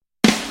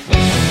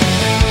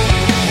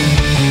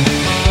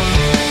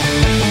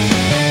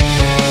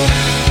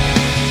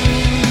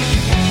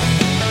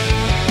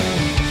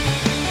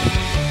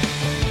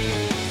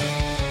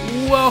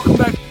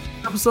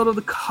episode of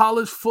the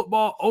College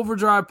Football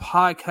Overdrive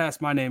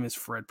podcast. My name is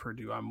Fred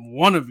Purdue. I'm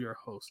one of your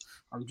hosts.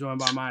 I'm joined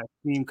by my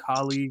esteemed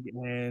colleague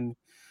and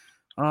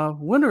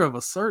winner of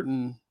a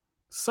certain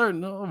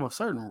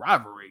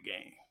rivalry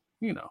game.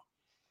 You know,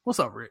 what's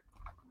up, Rick?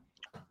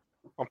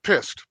 I'm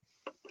pissed.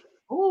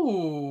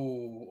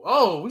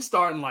 Oh, we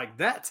starting like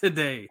that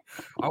today.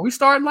 Are we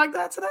starting like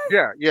that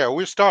today? Yeah,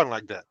 we're starting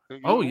like that.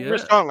 Oh, yeah. We're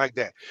starting like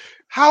that.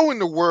 How in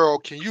the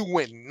world can you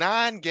win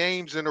 9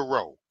 games in a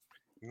row?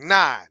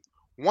 9.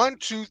 1,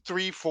 2,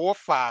 3, 4,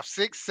 5,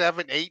 6,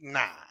 7, 8,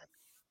 9.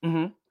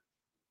 Mm-hmm.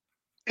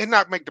 And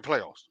not make the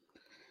playoffs.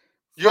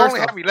 You only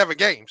have 11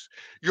 games.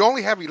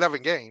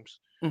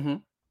 Mm-hmm.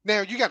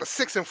 Now you got a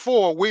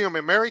 6-4 William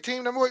and Mary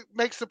team that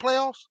makes the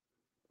playoffs?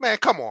 Man,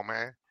 come on,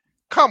 man.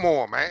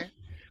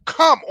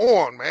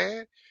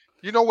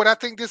 You know what I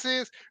think this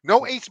is?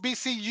 No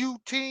HBCU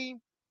team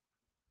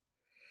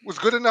was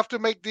good enough to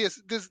make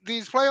these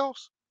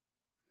playoffs.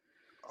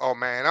 Oh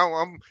man,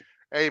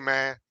 hey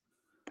man.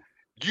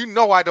 You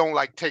know I don't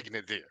like taking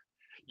it there.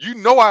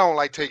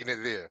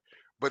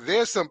 But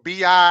there's some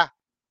BIAS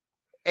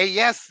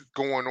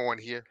going on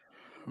here.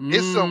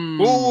 It's some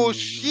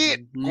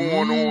bullshit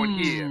going on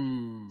here.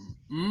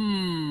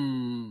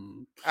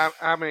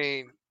 I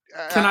mean,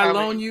 can I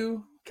loan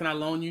you? Can I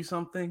loan you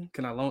something?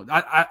 Can I loan?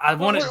 I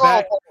want it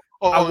back.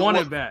 I want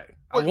it back.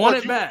 I want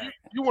it back.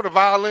 You want a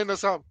violin or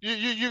something?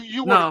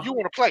 You want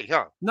to play,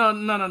 huh?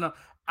 No.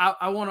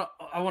 I want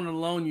to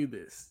loan you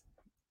this.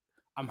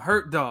 I'm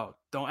hurt, dog.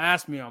 Don't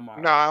ask me on my.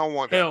 No, I don't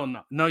want that. Hell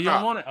no. No, you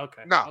don't want it?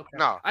 Okay. No.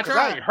 Okay.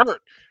 I ain't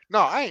hurt. No,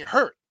 I ain't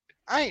hurt.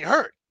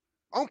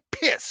 I'm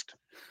pissed.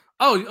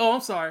 Oh, I'm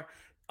sorry.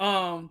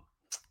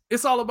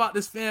 It's all about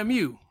this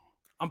FAMU.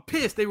 I'm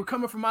pissed. They were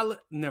coming from my.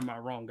 Never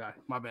mind. Wrong guy.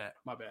 My bad.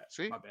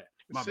 See? My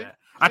bad.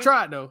 I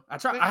tried though.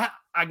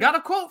 I got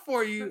a quote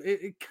for you.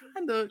 It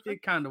kind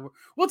of.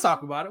 We'll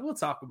talk about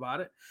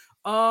it.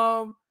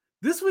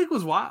 This week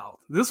was wild.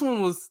 This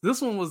one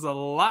was a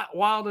lot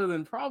wilder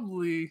than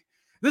probably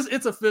this.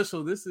 It's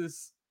official. This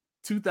is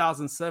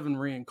 2007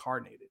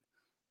 reincarnated.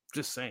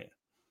 Just saying.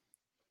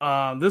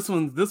 This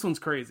one's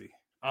crazy.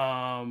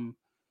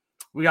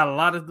 We got a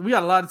lot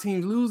of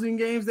teams losing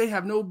games. They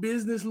have no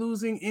business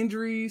losing.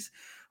 Injuries.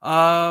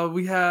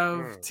 We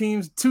have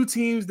two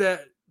teams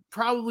that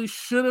probably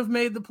should have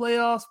made the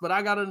playoffs, but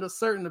I got a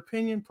certain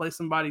opinion. Play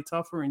somebody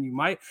tougher, and you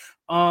might.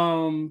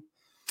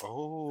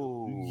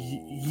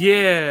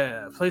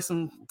 Yeah, play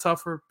some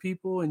tougher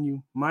people, and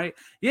you might.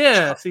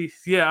 Yeah,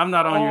 I'm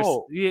not on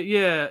your.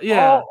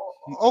 Yeah.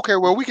 Okay,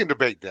 well, we can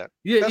debate that.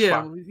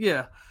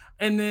 Yeah.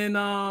 And then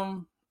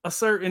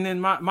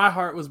my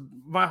heart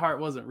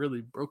wasn't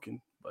really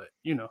broken, but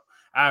you know,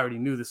 I already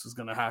knew this was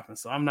gonna happen,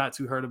 so I'm not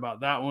too hurt about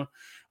that one.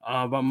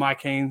 But my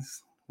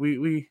Canes,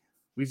 we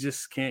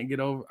just can't get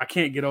over. I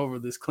can't get over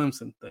this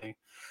Clemson thing.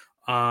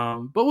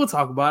 But we'll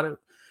talk about it.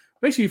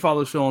 Make sure you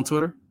follow the show on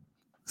Twitter,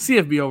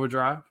 CFB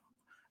Overdrive,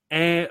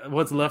 and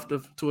what's left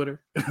of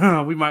Twitter.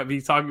 We might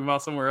be talking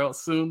about somewhere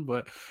else soon,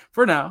 but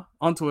for now,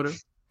 on Twitter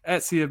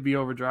at CFB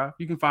Overdrive.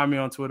 You can find me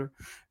on Twitter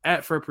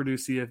at Fred Purdue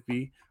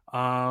CFB.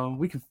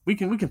 We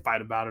can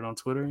fight about it on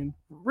Twitter. And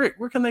Rick,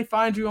 where can they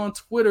find you on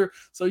Twitter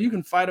so you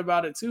can fight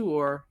about it too,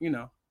 or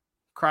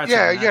cry?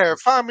 Yeah.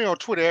 Find me on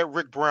Twitter at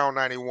Rick Brown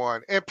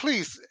 91. And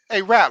please,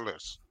 hey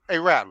Rattlers,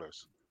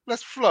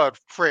 let's flood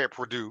Fred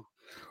Purdue.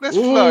 Let's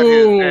flood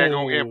his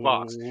daggone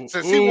inbox.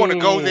 Since he want to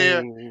go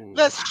there,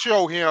 let's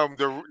show him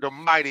the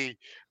mighty.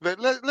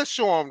 Let's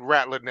show him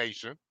Rattler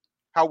Nation,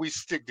 how we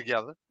stick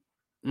together.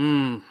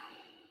 I'm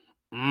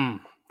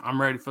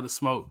ready for the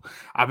smoke.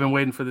 I've been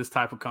waiting for this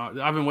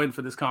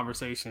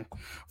conversation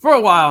for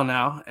a while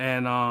now,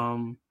 and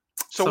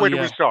So where do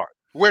we start?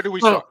 Where do we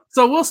start?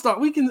 So we'll start.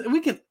 We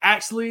can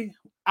actually.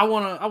 I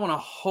wanna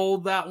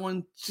hold that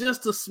one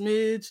just a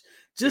smidge.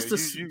 I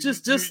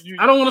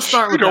don't want to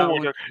start with that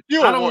one. I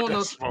don't want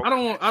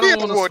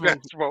that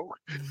smoke.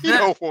 You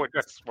don't want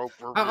that smoke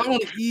for real. I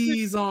want to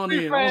ease on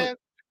in.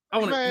 I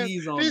want to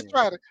ease on. He's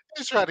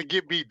trying to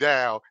get me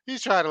down.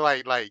 He's trying to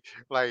like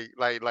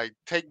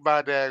take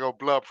my daggone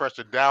blood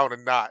pressure down a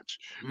notch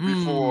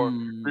before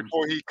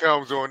he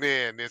comes on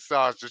in and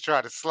starts to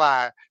try to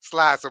slide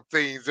some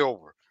things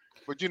over.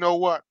 But you know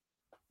what?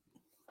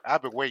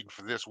 I've been waiting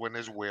for this one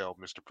as well,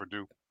 Mr.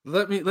 Purdue.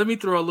 Let me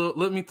throw a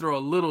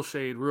little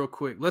shade real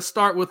quick. Let's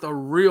start with a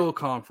real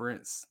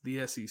conference,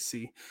 the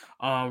SEC.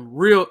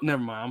 Never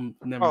mind.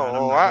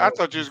 I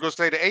thought you was gonna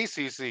say the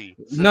ACC.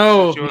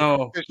 No.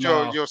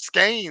 Your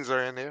skeins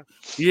are in there.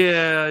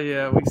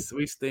 Yeah,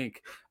 we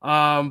stink.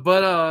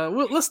 But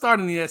let's start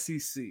in the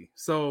SEC.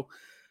 So,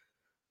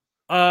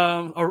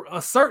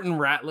 a certain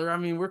Rattler. I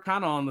mean, we're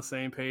kind of on the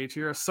same page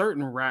here. A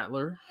certain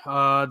Rattler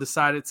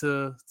decided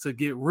to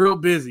get real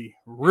busy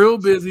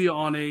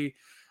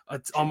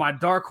on my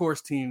dark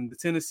horse team, the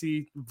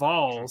Tennessee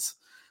Vols.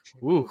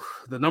 Ooh,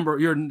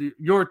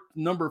 your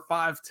number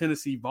 5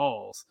 Tennessee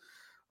Vols.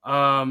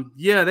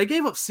 They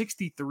gave up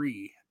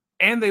 63,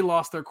 and they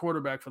lost their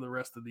quarterback for the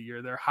rest of the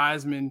year. Their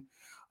Heisman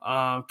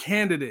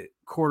candidate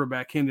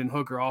quarterback Hendon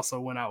Hooker also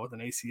went out with an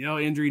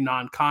ACL injury,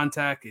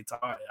 non-contact.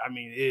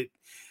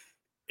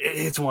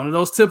 it's one of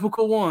those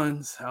typical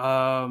ones.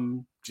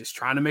 Just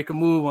trying to make a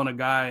move on a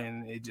guy,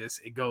 and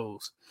it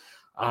goes.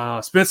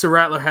 Spencer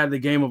Rattler had the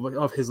game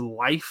of his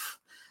life.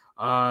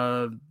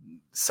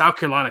 South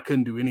Carolina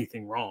couldn't do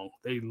anything wrong.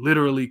 They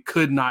literally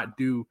could not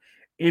do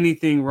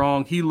anything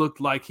wrong. He looked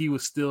like he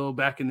was still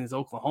back in his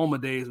Oklahoma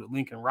days with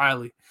Lincoln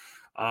Riley,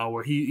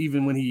 where he,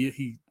 even when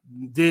he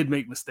did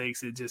make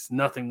mistakes, it just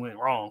nothing went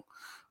wrong.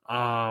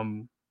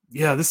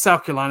 This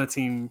South Carolina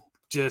team,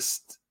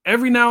 just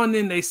every now and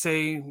then they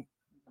say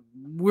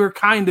we're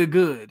kind of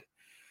good.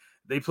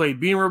 They played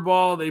Beamer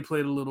ball. They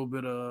played a little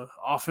bit of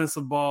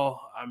offensive ball.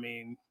 I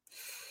mean,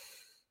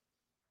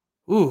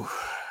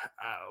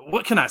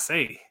 what can I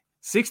say?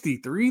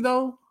 63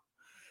 though.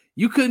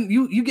 You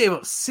gave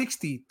up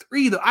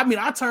 63 though. I mean,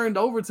 I turned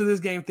over to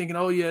this game thinking,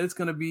 oh yeah, this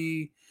game's gonna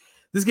be,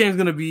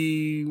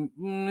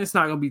 it's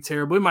not gonna be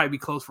terrible. It might be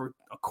close for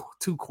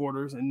 2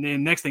 quarters, and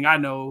then next thing I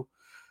know,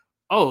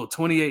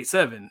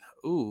 28-7.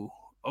 Ooh,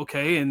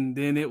 okay, and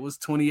then it was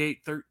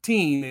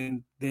 28-13,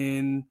 and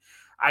then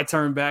I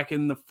turned back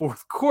in the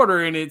 4th quarter,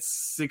 and it's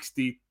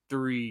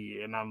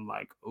 63, and I'm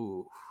like,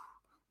 ooh,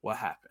 what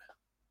happened?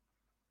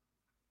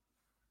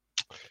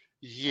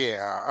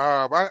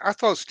 Yeah, I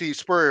thought Steve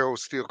Spurrier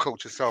was still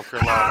coaching South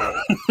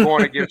Carolina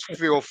going against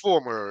Phil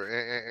Fulmer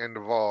and the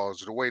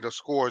Vols. The way the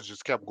scores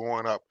just kept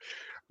going up.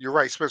 You're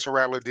right, Spencer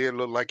Rattler did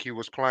look like he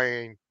was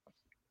playing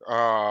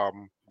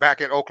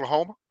back at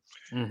Oklahoma.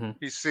 Mm-hmm.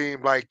 He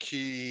seemed like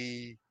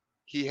he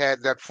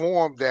had that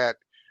form that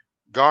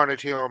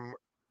garnered him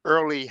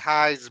early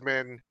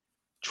Heisman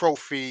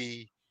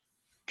Trophy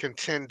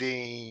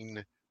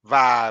contending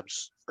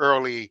vibes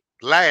early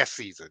last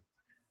season.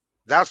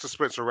 That's the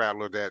Spencer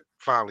Rattler that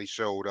finally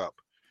showed up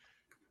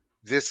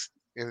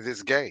in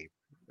this game.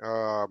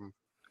 And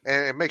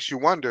it makes you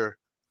wonder,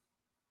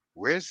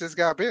 where's this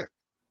guy been?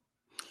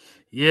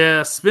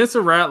 Yeah,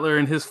 Spencer Rattler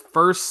in his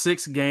first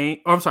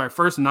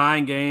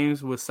 9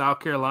 games with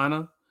South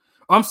Carolina.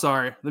 I'm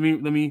sorry. Let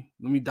me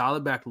dial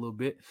it back a little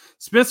bit.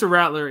 Spencer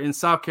Rattler in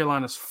South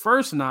Carolina's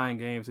first 9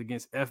 games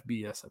against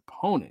FBS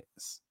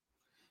opponents.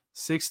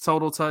 6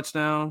 total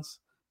touchdowns,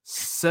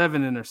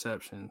 7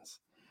 interceptions,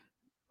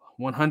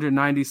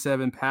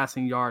 197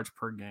 passing yards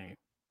per game.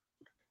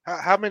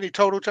 How many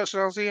total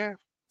touchdowns did he have?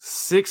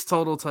 6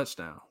 total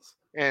touchdowns.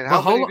 And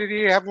how many did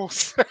he have on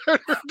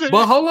Saturday?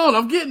 But hold on,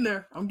 I'm getting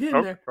there.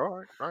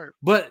 All right.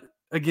 But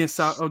against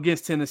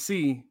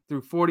Tennessee,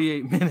 through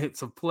 48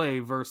 minutes of play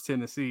versus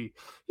Tennessee,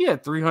 he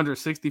had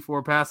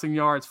 364 passing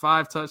yards,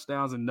 5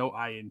 touchdowns, and no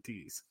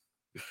INTs.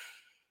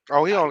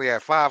 Oh, he only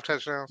had 5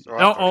 touchdowns?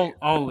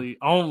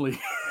 Only.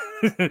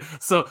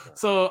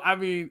 So I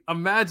mean,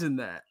 imagine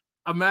that.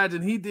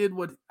 Imagine he did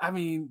what, I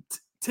mean,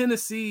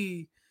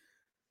 Tennessee,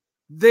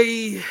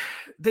 they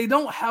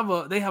have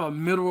a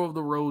middle of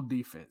the road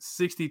defense,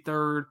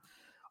 63rd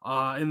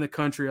in the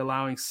country,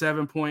 allowing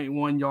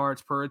 7.1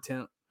 yards per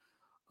attempt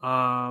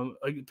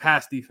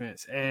pass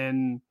defense.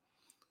 And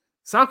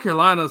South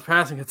Carolina's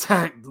passing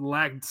attack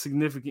lacked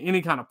significant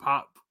any kind of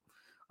pop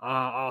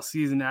all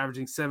season,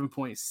 averaging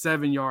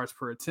 7.7 yards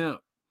per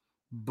attempt,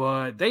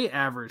 but they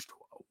averaged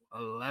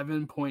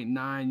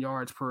 11.9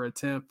 yards per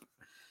attempt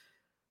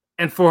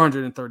and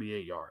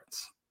 438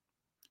 yards.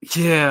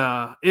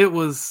 Yeah, it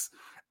was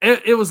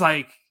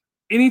like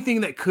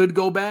anything that could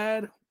go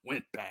bad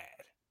went bad.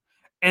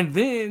 And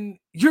then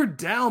you're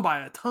down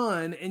by a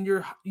ton and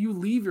you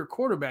leave your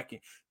quarterback in.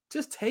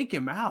 Just take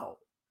him out.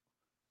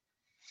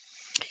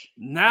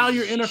 Now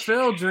your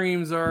NFL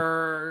dreams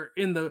are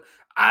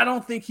I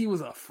don't think he was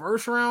a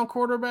first round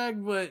quarterback,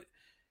 but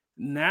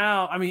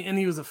now, I mean, and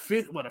he was a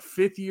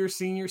 5th-year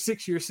senior,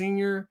 6-year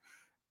senior.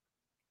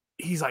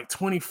 He's like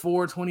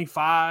 24,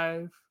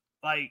 25.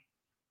 Like,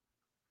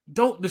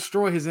 don't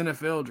destroy his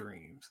NFL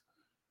dreams.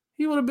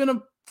 He would have been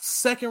a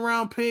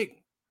second-round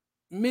pick,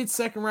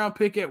 mid-second-round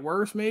pick at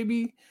worst,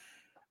 maybe.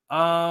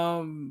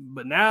 But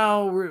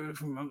now we're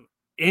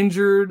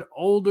injured,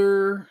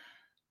 older,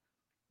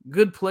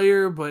 good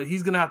player, but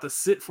he's going to have to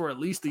sit for at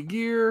least a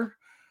year.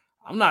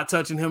 I'm not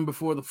touching him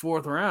before the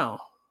 4th round.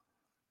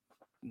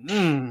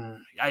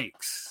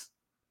 Yikes.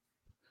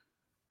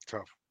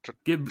 Tough.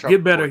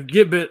 Get better,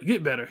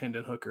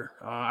 Hendon Hooker.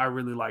 I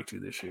really liked you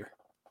this year.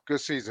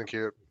 Good season,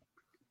 kid.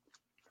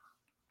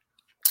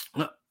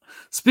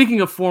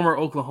 Speaking of former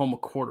Oklahoma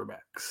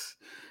quarterbacks,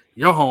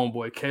 your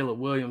homeboy Caleb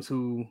Williams,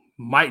 who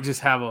might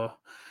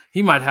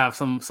have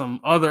some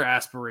other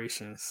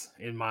aspirations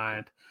in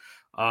mind,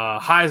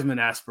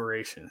 Heisman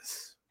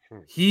aspirations.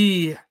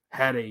 He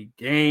had a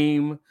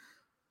game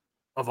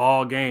of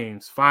all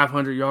games,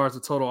 500 yards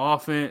of total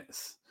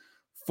offense,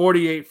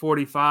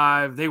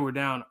 48-45. They were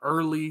down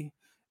early.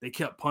 They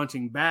kept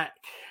punching back.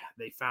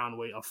 They found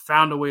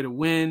a way to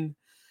win.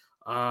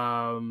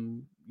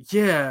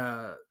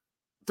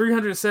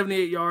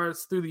 378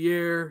 yards through the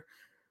air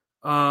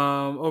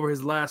over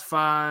his last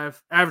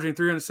 5, averaging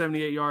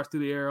 378 yards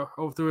through the air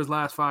through his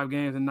last 5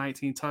 games and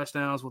 19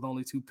 touchdowns with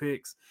only 2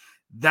 picks.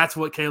 That's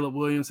what Caleb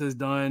Williams has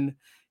done.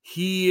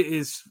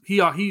 He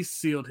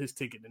sealed his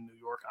ticket in New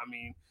York. I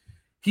mean,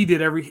 he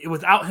did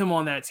without him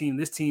on that team,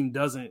 this team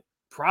doesn't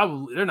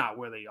they're not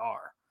where they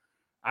are.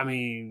 I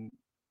mean,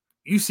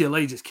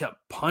 UCLA just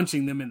kept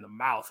punching them in the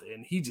mouth,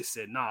 and he just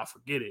said, "Nah,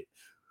 forget it."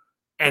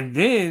 And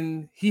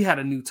then he had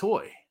a new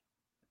toy,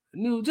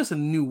 just a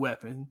new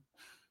weapon,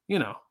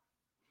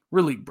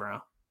 Raleek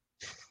Brown,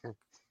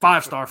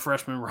 5-star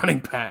freshman running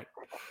back.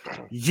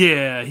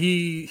 Yeah,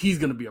 he's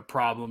going to be a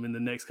problem in the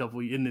next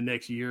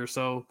year or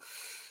so.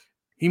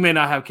 He may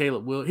not have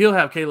he'll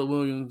have Caleb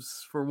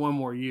Williams for one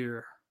more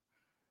year.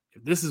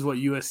 If this is what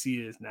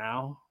USC is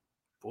now,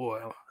 boy,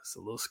 it's a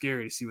little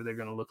scary to see what they're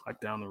going to look like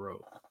down the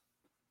road.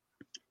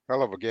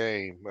 Hell of a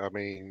game. I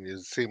mean, it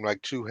seemed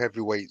like two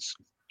heavyweights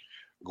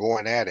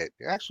going at it.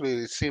 Actually,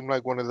 it seemed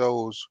like one of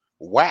those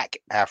whack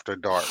after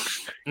dark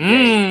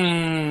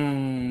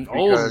games.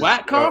 Old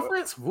whack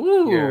conference?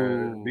 Woo.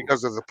 Yeah,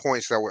 because of the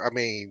points that were, I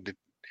mean,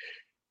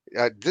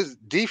 this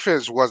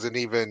defense wasn't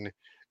even,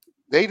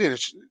 there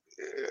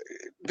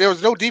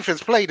was no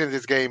defense played in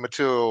this game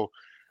until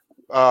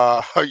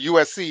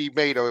USC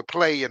made a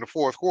play in the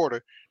fourth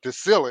quarter to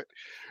seal it.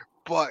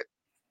 But,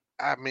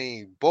 I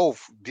mean,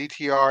 both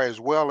DTR as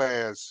well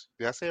as,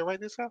 did I say it right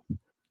this time?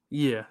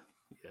 Yeah.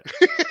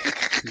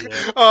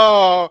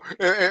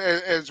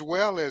 As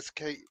well as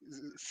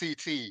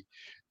CT,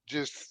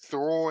 just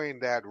throwing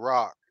that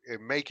rock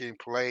and making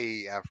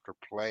play after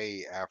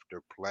play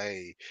after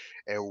play.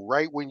 And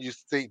right when you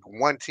think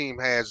one team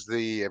has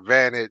the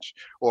advantage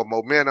or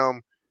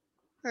momentum,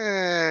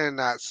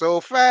 not so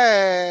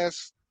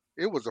fast.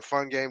 It was a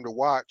fun game to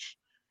watch.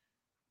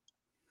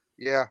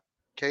 Yeah,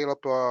 Caleb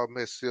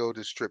has sealed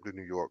his trip to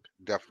New York,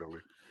 definitely.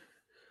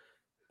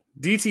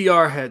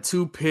 DTR had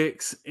 2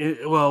 picks.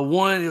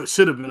 One, it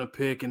should have been a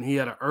pick, and he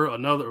had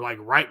another, like,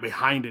 right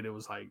behind it. It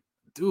was like,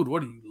 dude,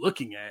 what are you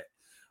looking at?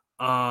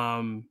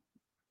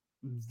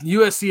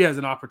 USC has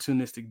an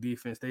opportunistic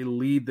defense. They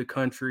lead the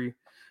country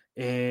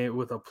and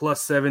with a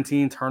plus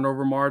 17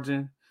 turnover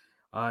margin.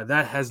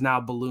 That has now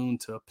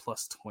ballooned to a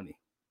plus 20.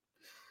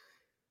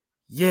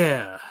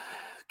 Yeah.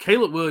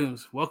 Caleb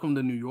Williams, welcome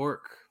to New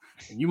York.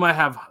 And you might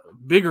have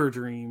bigger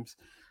dreams.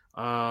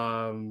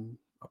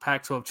 A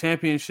Pac-12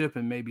 championship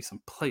and maybe some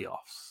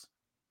playoffs.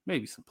 One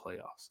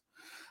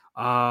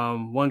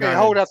guy. Hey,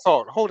 hold that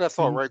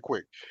thought right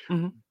quick.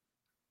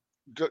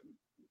 Mm-hmm.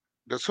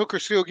 Does Hooker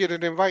still get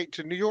an invite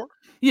to New York?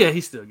 Yeah,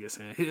 he still gets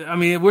in. I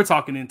mean, we're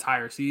talking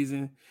entire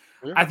season.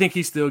 Yeah. I think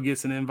he still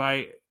gets an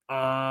invite.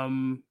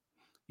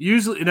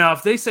 Usually, now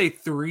if they say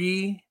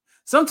 3,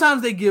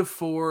 sometimes they give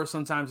 4,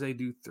 sometimes they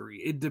do 3.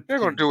 It depends. They're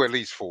going to do at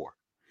least 4.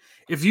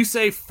 If you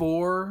say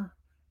 4,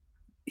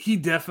 he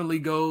definitely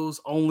goes,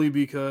 only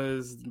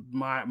because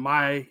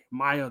my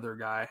other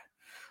guy,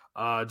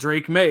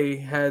 Drake May,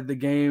 had the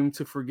game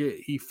to forget.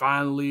 He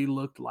finally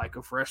looked like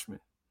a freshman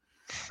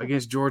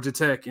against Georgia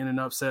Tech in an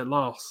upset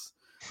loss.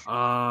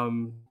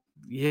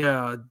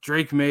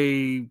 Drake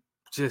May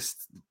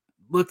just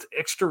looked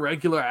extra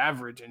regular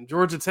average. And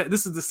Georgia Tech,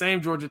 this is the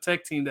same Georgia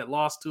Tech team that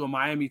lost to a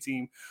Miami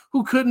team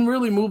who couldn't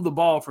really move the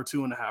ball for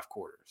 2.5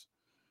 quarters.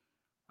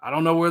 I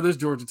don't know where this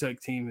Georgia Tech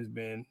team has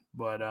been,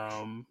 but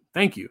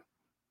thank you.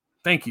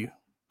 But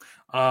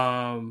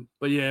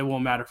yeah, it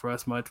won't matter for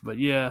us much. But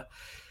yeah,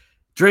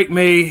 Drake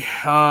May,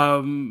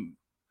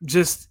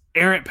 just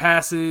errant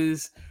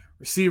passes,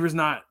 receivers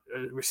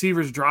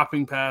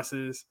dropping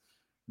passes.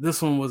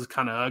 This one was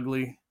kind of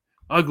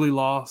ugly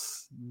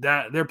loss.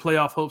 That their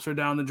playoff hopes are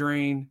down the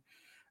drain,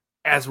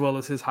 as well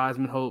as his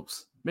Heisman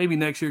hopes. Maybe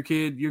next year,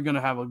 kid, you're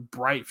gonna have a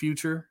bright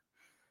future,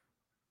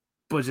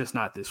 but just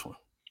not this one.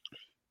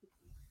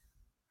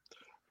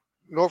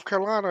 North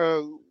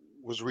Carolina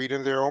was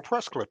reading their own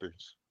press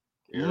clippings.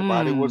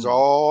 Everybody was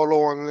all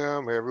on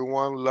them.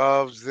 Everyone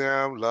loves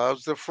them,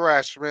 loves the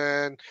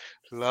freshman,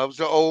 loves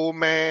the old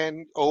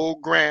man,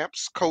 old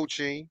Gramps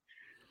coaching.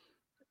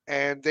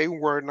 And they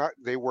were not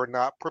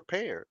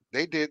prepared.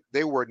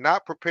 They were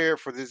not prepared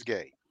for this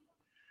game.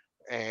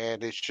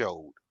 And it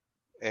showed.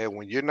 And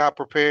when you're not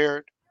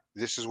prepared,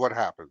 this is what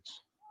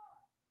happens.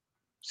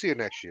 See you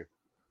next year.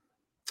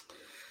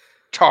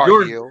 Tar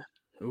Heel.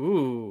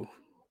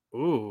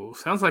 Ooh,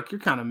 sounds like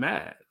you're kind of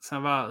mad. It's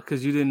about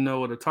because you didn't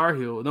know what a Tar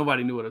Heel.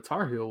 Nobody knew what a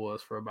Tar Heel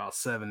was for about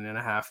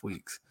 7.5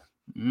 weeks.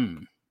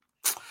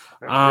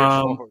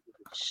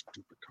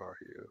 Stupid Tar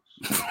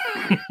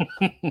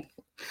Heels.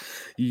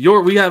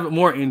 We have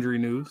more injury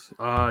news.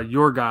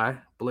 Your guy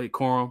Blake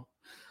Corum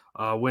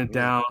went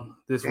down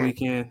this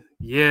weekend.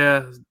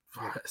 Yeah,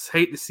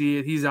 hate to see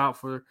it. He's out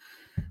for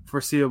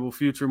foreseeable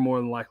future, more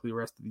than likely the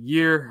rest of the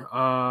year.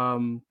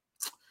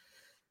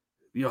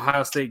 The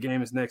Ohio State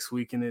game is next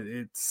week,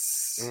 and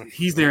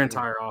he's their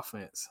entire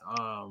offense.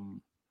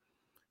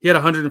 He had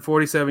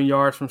 147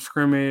 yards from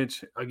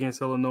scrimmage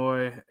against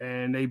Illinois,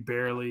 and they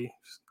barely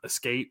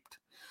escaped.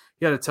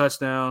 He had a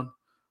touchdown,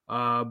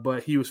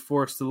 but he was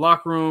forced to the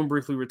locker room,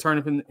 briefly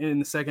returning in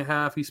the second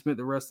half. He spent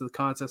the rest of the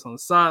contest on the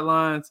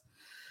sidelines,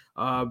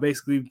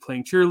 basically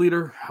playing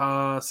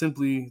cheerleader.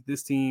 Simply,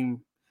 this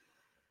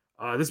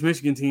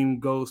Michigan team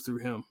goes through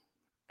him,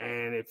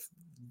 and if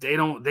they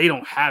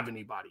don't have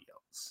anybody else.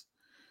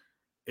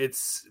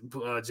 It's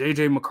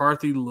J.J.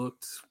 McCarthy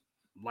looked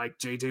like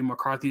J.J.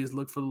 McCarthy has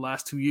looked for the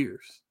last 2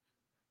 years.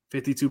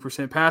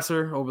 52%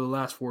 passer over the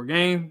last 4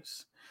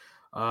 games.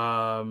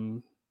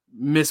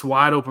 Miss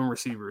wide open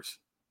receivers.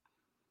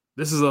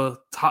 This is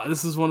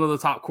one of the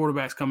top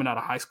quarterbacks coming out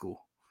of high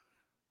school.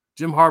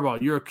 Jim Harbaugh,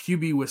 you're a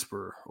QB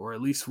whisperer, or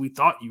at least we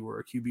thought you were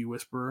a QB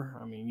whisperer.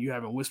 I mean, you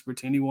haven't whispered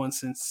to anyone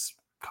since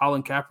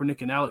Colin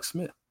Kaepernick and Alex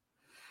Smith.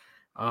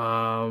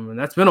 And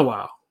that's been a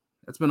while.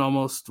 That's been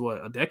almost,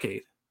 a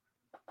decade?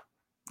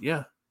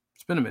 Yeah,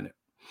 it's been a minute.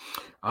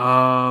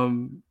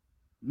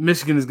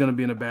 Michigan is going to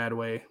be in a bad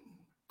way.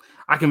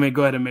 I can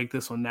go ahead and make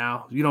this one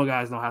now. You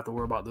guys don't have to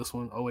worry about this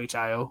one.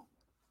 OHIO.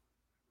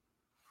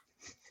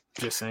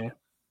 Just saying.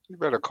 You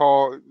better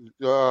call.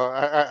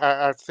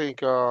 I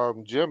think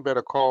Jim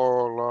better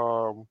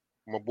call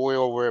my boy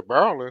over at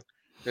Maryland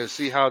and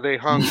see how they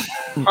hung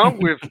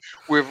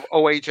with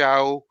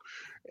OHIO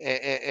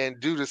and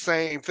do the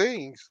same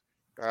things.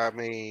 I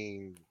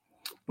mean,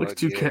 look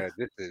at you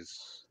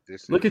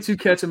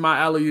catching my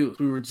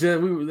alley-oops.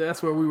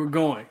 That's where we were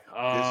going.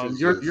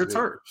 Your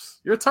Terps.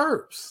 Your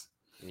Terps.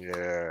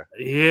 Yeah.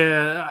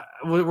 Yeah.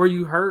 Were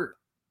you hurt?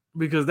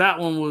 Because that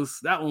one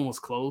was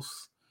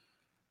close.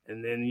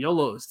 And then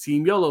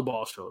Team Yellow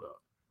Ball showed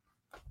up.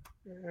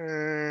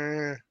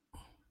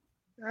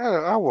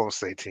 I won't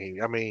say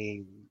team. I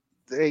mean,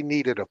 they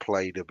needed a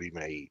play to be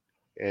made,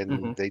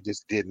 and they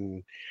just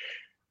didn't.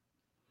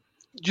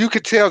 You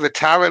could tell the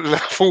talent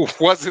level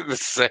wasn't the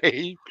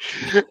same,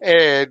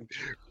 and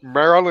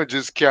Maryland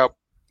just kept.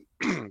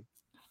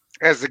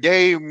 As the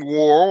game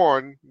wore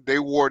on, they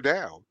wore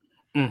down,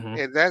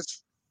 and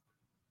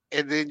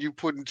then you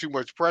put in too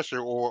much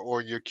pressure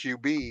on your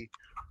QB,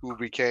 who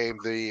became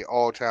the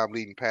all-time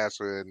leading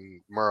passer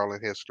in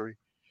Maryland history.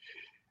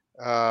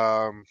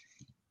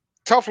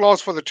 Tough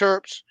loss for the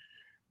Terps,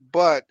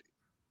 but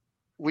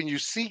when you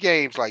see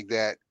games like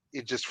that,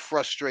 it just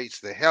frustrates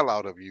the hell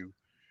out of you,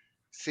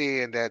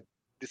 seeing that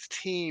this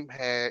team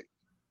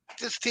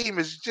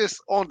is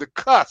just on the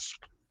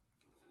cusp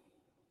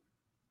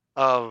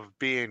of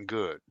being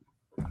good.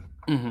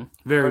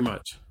 Very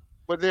much.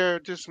 But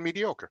they're just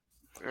mediocre.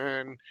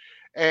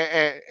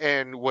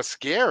 And what's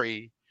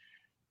scary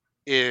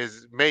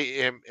is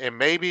maybe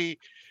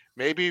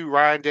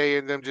Ryan Day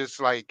and them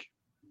just like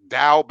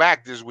dial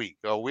back this week.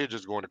 Oh, we're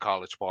just going to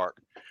College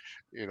Park.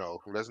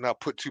 Let's not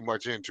put too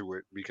much into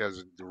it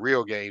because the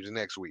real game's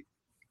next week.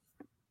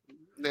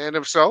 And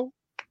if so,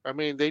 I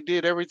mean, they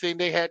did everything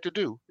they had to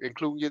do,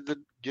 including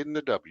getting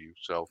the W.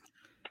 So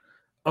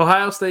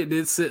Ohio State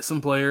did sit some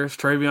players.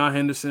 Travion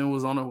Henderson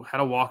was had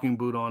a walking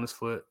boot on his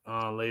foot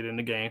late in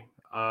the game.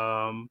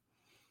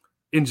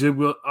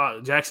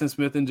 Jackson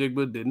Smith and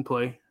Jigba didn't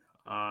play.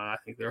 I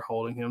think they're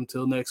holding him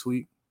till next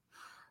week.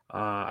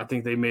 I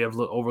think they may have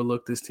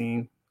overlooked this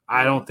team.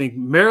 I don't think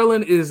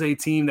Maryland is a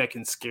team that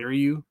can scare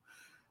you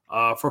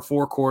for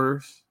 4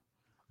 quarters,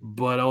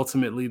 but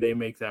ultimately they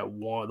make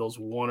those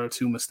 1 or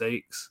 2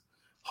 mistakes.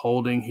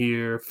 Holding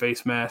here,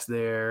 face mask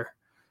there,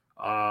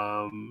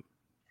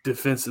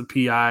 defensive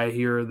PI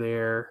here or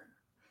there,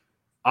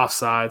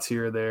 offsides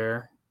here or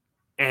there.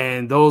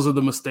 And those are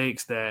the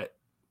mistakes that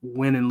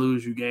win and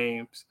lose you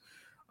games.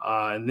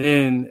 And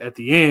then at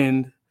the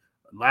end,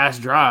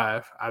 last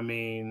drive, I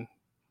mean,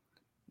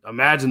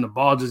 imagine the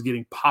ball just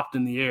getting popped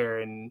in the air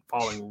and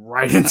falling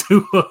right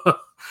into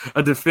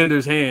a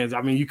defender's hands.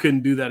 I mean, you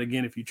couldn't do that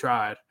again if you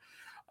tried.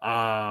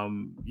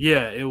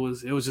 It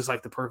was just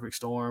like the perfect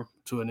storm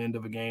to an end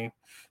of a game.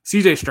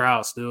 CJ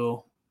Stroud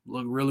still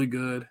looked really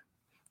good.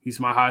 He's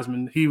my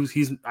Heisman.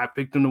 I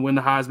picked him to win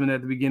the Heisman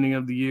at the beginning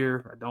of the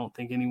year.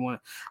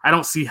 I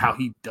don't see how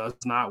he does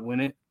not win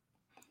it.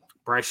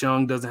 Bryce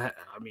Young doesn't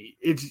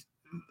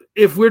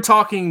if we're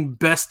talking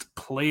best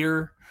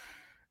player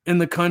in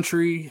the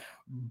country,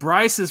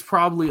 Bryce is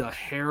probably a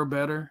hair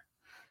better,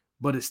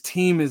 but his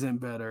team isn't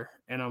better.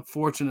 And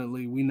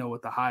unfortunately, we know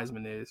what the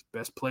Heisman is.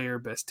 Best player,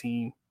 best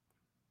team,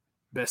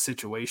 best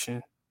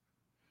situation.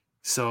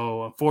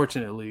 So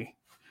unfortunately,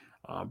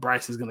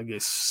 Bryce is going to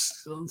get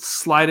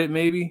slighted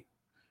maybe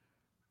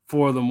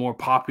for the more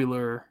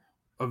popular,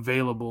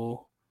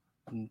 available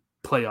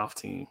playoff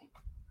team.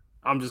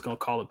 I'm just going to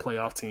call it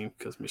playoff team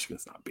because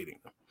Michigan's not beating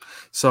them.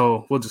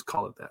 So we'll just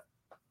call it that.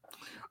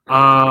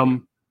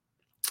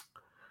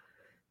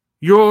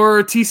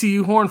 Your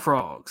TCU Horned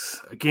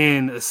Frogs,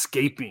 again,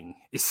 escaping.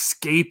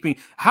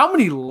 How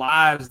many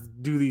lives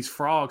do these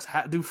frogs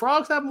have? Do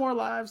frogs have more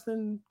lives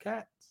than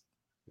cats?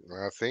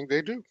 I think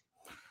they do.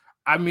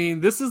 I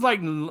mean, this is like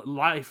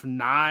life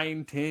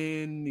 9,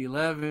 10,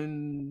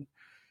 11.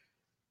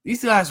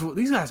 These guys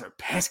are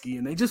pesky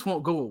and they just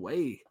won't go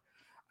away.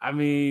 I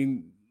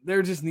mean,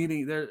 they're just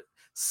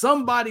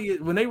somebody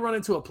when they run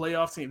into a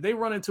playoff team, they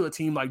run into a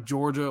team like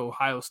Georgia,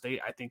 Ohio State.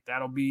 I think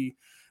that'll be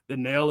the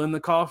nail in the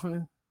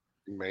coffin.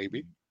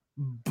 Maybe.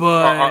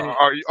 But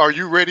are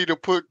you ready to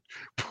put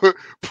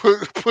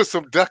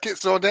some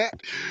ducats on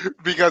that?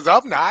 Because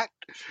I'm not.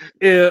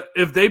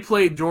 If they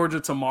play Georgia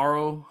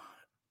tomorrow,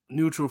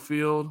 neutral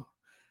field,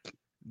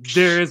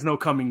 there is no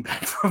coming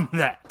back from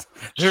that.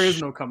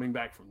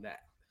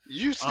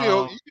 You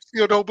still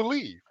don't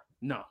believe?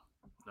 No.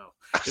 no.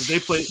 If they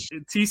play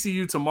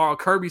TCU tomorrow,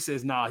 Kirby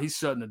says, nah, he's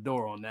shutting the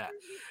door on that.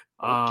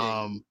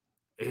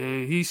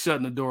 Okay. He's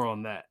shutting the door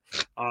on that.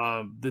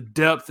 The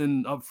depth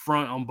and up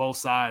front on both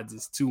sides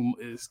is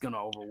going to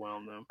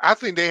overwhelm them. I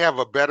think they have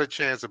a better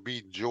chance of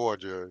beating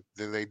Georgia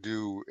than they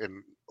do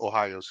in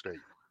Ohio State.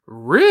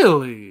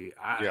 Really?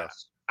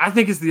 Yes. I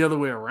think it's the other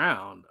way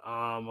around.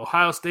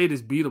 Ohio State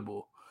is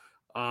beatable.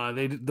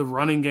 The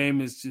running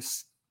game is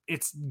just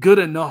it's good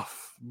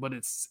enough, but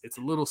it's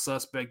a little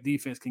suspect.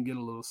 Defense can get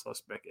a little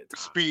suspect at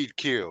times. Speed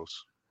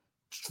kills.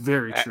 It's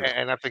very true.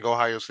 And I think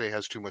Ohio State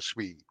has too much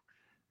speed.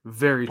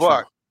 Very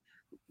true.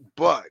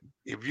 But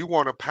if you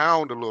want to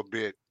pound a little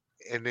bit,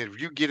 and if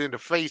you get in the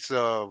face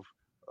of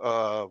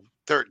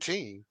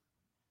 13,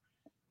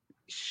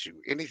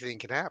 shoot, anything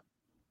can happen.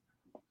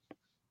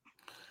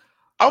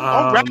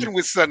 I'm rapping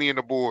with Sonny and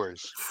the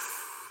boys.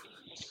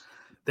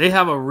 They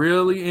have a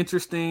really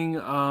interesting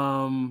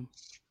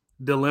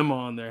dilemma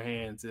on their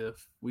hands.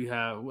 We've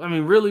had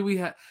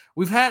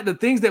the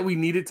things that we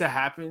needed to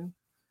happen.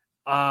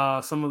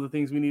 Some of the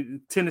things we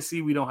need.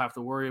 Tennessee, we don't have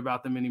to worry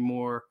about them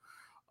anymore.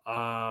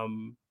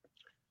 Ohio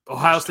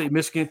State,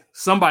 Michigan,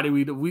 somebody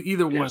we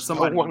either one.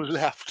 Somebody no one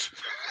left.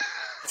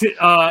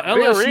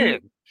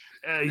 LSU,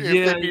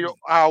 They're in.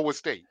 Iowa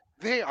State,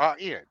 they are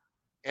in.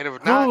 And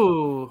if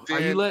not,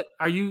 then,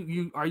 are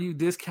you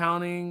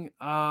discounting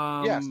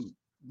yes.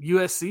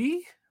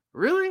 USC?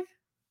 Really?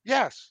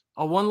 Yes.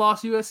 A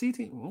one-loss USC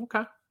team?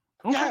 Okay.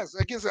 Yes,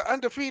 against an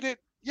undefeated.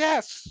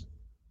 Yes.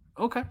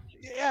 Okay.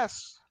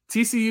 Yes.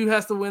 TCU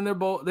has to win their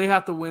bowl. They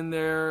have to win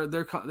their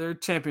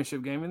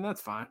championship game, and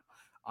that's fine.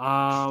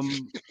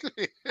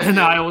 And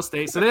Iowa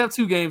State, so they have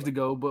 2 games to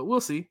go, but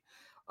we'll see.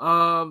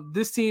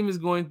 This team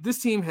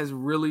has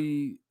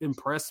really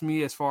impressed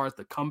me as far as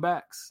the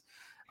comebacks.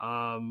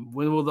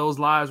 When will those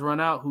lives run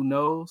out? Who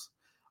knows?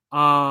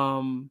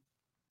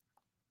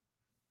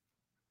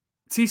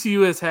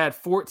 TCU has had a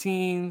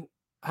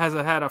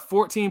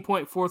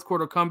 14-point fourth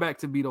quarter comeback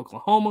to beat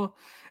Oklahoma,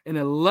 an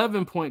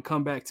 11-point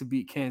comeback to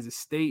beat Kansas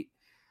State,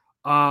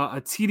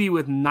 a TD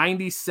with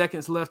 90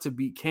 seconds left to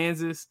beat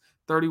Kansas,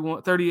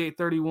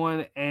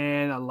 38-31,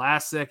 and a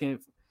last-second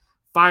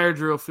fire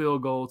drill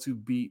field goal to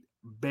beat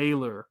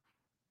Baylor.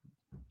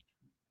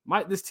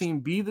 Might this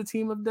team be the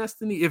team of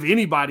destiny? If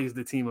anybody's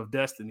the team of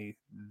destiny,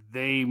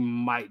 they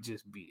might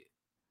just be it.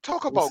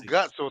 Talk about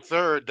guts on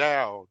third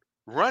down,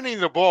 running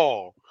the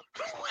ball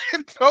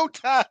with no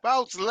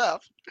timeouts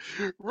left,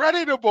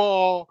 running the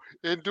ball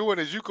and doing,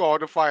 as you call it,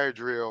 the fire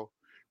drill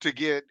to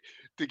get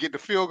the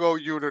field goal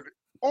unit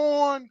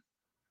on.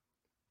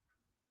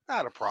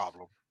 Not a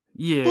problem.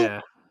 Yeah.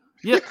 Boop.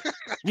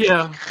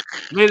 Yeah.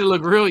 Made it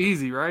look real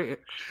easy, right?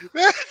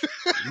 Make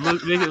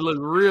it look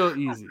real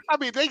easy. I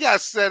mean, they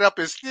got set up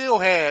and still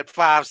had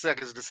 5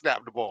 seconds to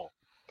snap the ball.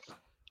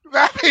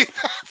 I mean,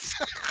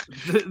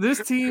 this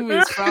team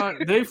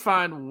they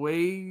find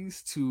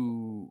ways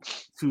to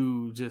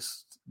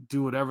just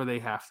do whatever they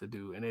have to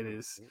do, and it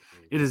is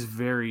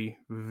very,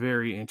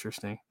 very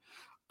interesting.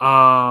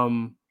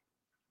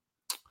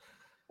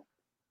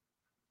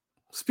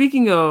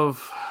 Speaking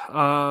of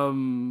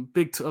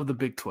the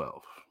Big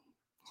 12.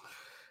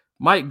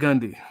 Mike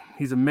Gundy,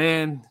 he's a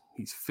man.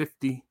 He's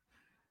 50.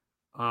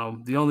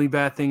 The only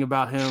bad thing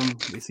about him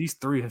is he's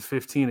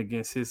 3-15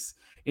 against his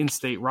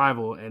in-state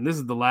rival, and this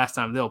is the last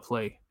time they'll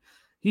play.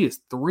 He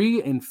is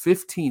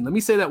 3-15. Let me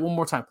say that one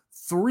more time.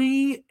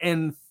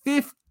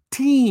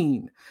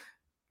 3-15.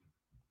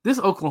 This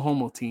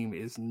Oklahoma team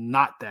is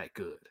not that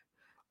good.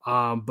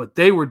 But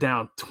they were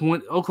down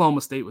 20. Oklahoma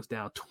State was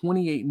down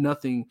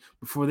 28-0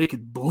 before they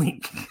could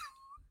blink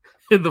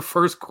in the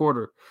first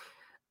quarter.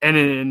 And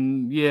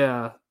then,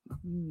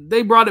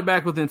 they brought it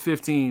back within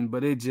 15,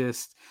 but it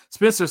just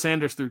Spencer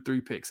Sanders threw 3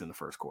 picks in the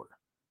first quarter.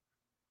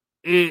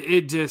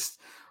 It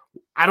just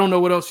I don't know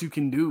what else you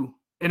can do.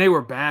 And they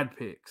were bad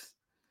picks.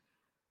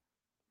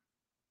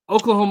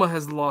 Oklahoma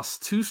has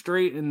lost 2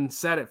 straight and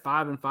sat at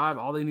 5-5.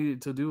 All they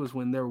needed to do was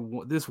win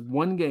this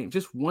one game,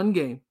 just one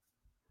game.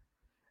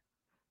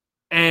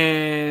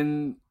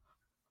 And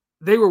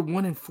they were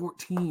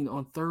 1-14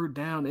 on third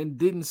down and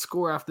didn't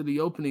score after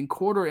the opening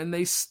quarter, and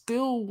they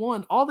still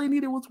won. All they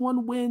needed was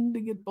one win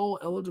to get bowl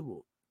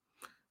eligible.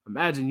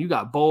 Imagine you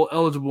got bowl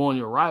eligible on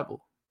your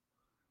rival.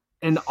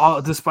 And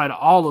despite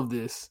all of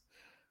this,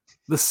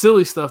 the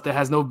silly stuff that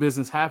has no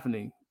business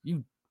happening,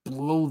 you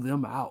blow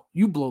them out.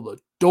 You blow the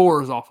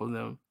doors off of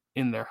them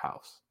in their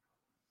house.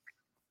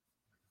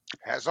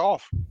 Hats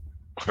off.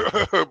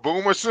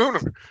 Boomer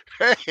Sooner.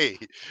 Hey,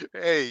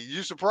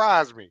 you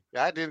surprised me.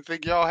 I didn't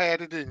think y'all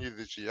had it in you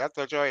this year. I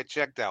thought y'all had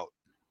checked out.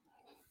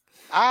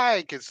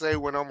 I can say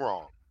when I'm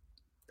wrong.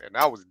 And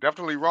I was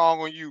definitely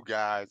wrong on you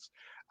guys.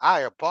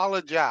 I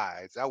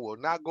apologize. I will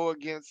not go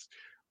against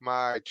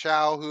my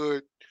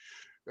childhood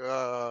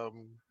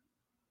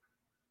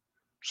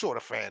sort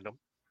of fandom.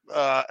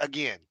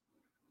 Again.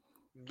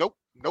 Nope.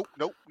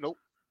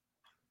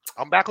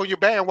 I'm back on your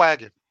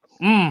bandwagon.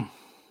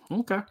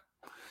 Okay.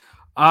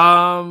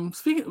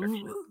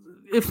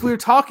 If we're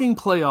talking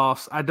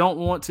playoffs, I don't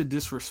want to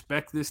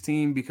disrespect this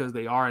team because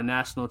they are a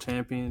national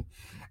champion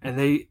and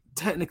they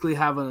technically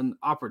have an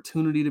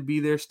opportunity to be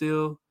there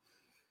still.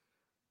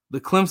 The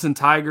Clemson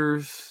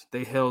Tigers,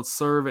 they held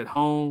serve at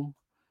home.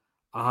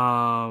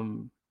 Yeah.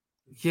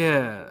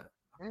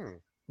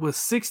 With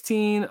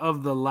 16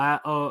 of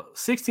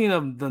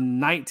the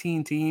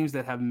 19 teams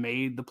that have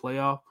made the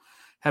playoff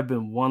have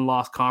been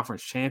one-loss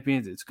conference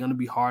champions, it's going to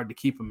be hard to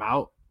keep them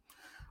out.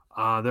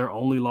 Their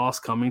only loss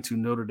coming to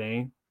Notre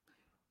Dame,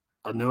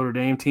 a Notre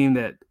Dame team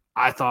that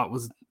I thought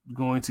was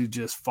going to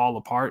just fall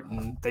apart,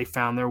 and they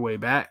found their way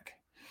back.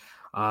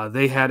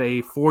 They had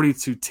a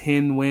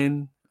 40-10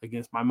 win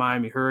against my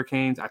Miami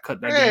Hurricanes. I cut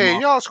that game off. Hey,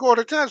 y'all scored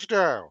a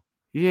touchdown.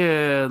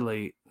 Yeah,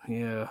 late.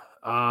 Yeah.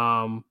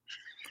 I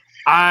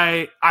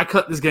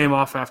cut this game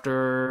off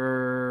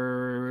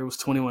after it was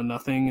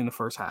 21-0 in the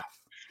first half.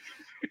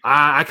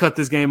 I cut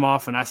this game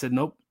off and I said,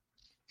 nope.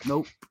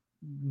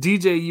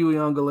 DJ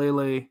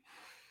Uiagalelei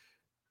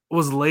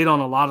was late on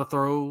a lot of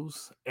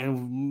throws,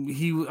 and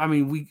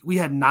we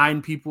had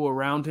 9 people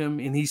around him,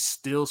 and he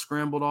still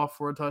scrambled off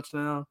for a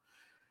touchdown.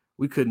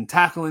 We couldn't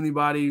tackle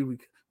anybody.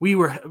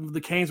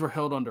 The Canes were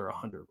held under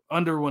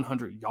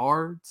 100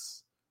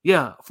 yards.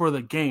 Yeah, for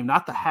the game,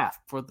 not the half,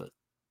 for the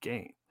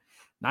game.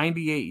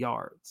 98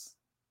 yards.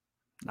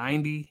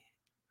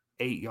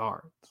 98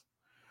 yards.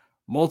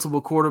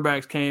 Multiple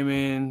quarterbacks came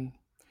in.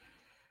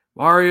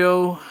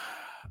 Mario,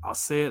 I'll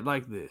say it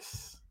like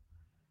this.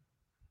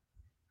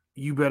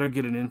 You better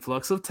get an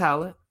influx of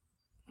talent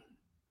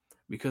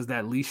because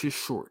that leash is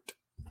short.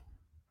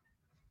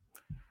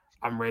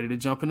 I'm ready to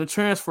jump in the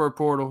transfer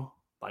portal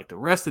like the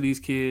rest of these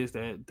kids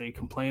that they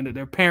complain that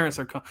their parents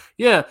are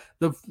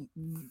the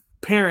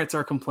parents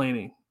are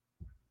complaining.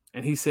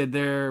 And he said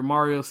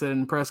Mario said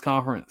in the press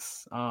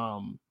conference,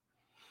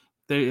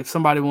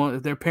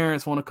 if their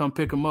parents want to come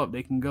pick them up,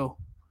 they can go.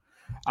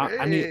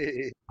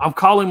 I'm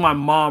calling my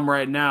mom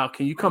right now.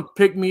 Can you come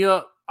pick me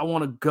up? I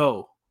want to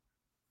go.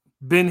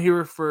 Been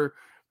here for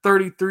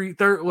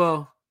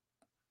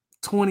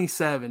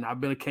 27. I've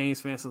been a Canes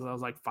fan since I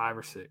was like 5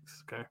 or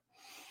 6. Okay.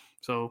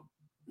 So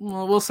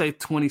we'll say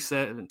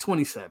 27.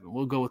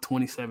 We'll go with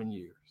 27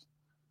 years.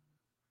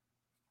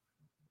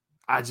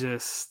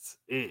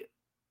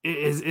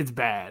 It's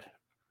bad,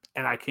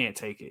 and I can't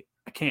take it.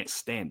 I can't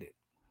stand it.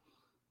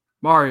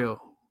 Mario,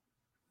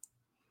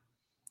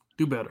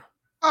 do better.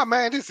 Oh,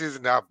 man, this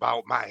isn't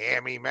about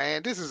Miami,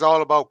 man. This is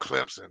all about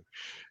Clemson.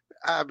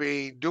 I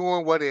mean,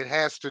 doing what it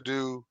has to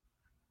do,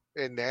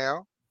 and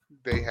now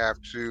they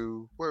have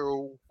to.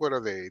 Well, what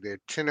are they? They're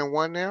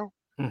 10-1 now.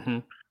 Mm-hmm.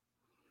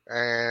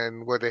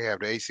 And what they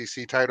have, the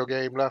ACC title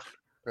game left.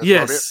 That's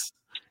yes.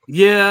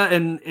 Yeah,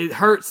 and it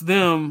hurts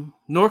them.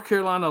 North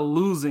Carolina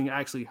losing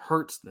actually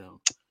hurts them.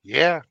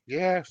 Yeah.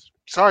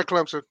 Sorry,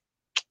 Clemson.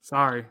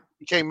 Sorry,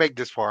 you can't make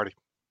this party.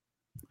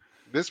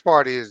 This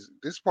party is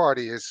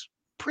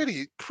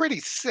pretty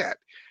set.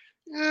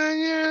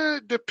 Yeah,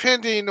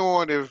 depending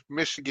on if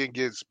Michigan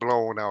gets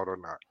blown out or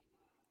not.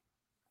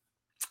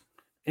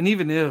 And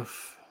even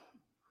if,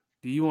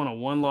 do you want a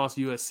one-loss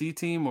USC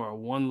team or a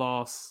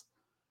one-loss?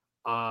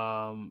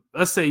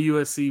 Let's say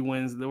USC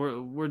wins.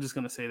 We're just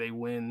gonna say they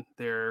win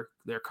their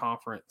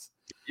conference.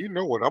 You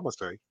know what I'm gonna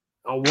say.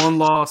 A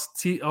one-loss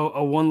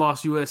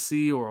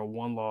USC or a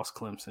one-loss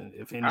Clemson.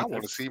 If anything, I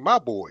want to see my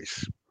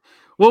boys.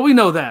 Well, we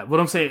know that. But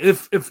I'm saying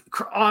if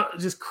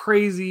just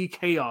crazy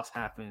chaos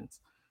happens,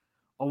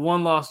 a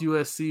one-loss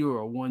USC or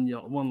a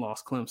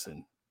one-loss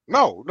Clemson.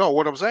 No.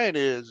 What I'm saying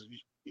is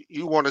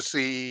you want to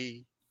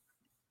see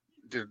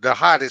the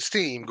hottest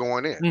team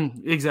going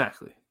in.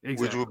 Exactly.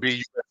 Which would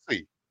be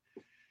USC.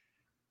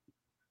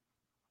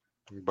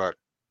 But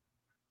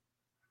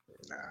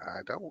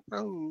I don't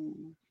know.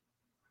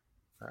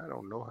 I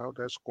don't know how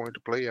that's going to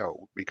play out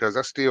because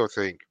I still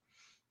think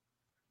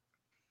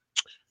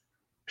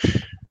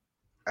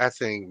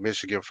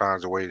Michigan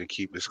finds a way to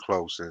keep this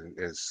close and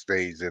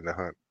stays in the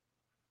hunt.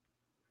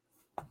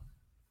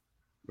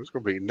 Next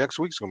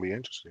week's gonna be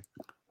interesting.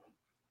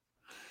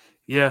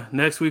 Yeah,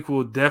 next week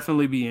will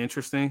definitely be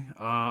interesting.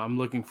 I'm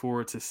looking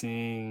forward to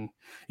seeing,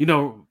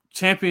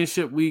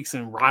 championship weeks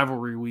and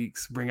rivalry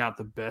weeks bring out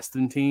the best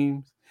in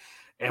teams.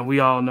 And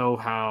we all know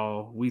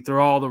how we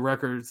throw all the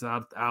records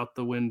out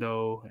the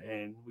window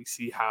and we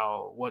see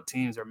what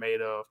teams are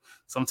made of.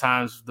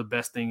 Sometimes the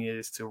best thing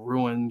is to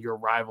ruin your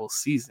rival's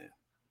season.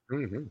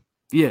 Mm-hmm.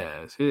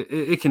 Yes,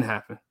 it can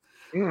happen.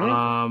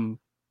 Mm-hmm.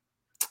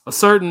 A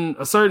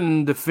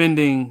certain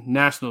defending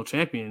national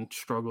champion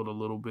struggled a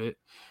little bit.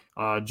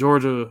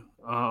 Georgia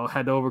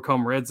had to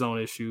overcome red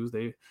zone issues.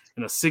 They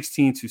in a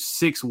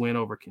 16-6 win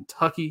over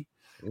Kentucky.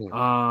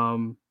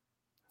 Mm-hmm.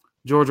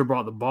 Georgia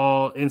brought the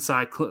ball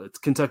inside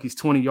Kentucky's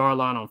 20-yard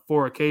line on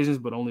 4 occasions,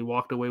 but only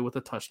walked away with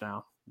a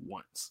touchdown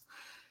once.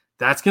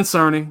 That's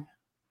concerning,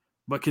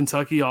 but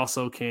Kentucky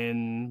also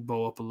can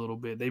bow up a little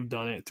bit. They've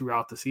done it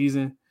throughout the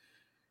season.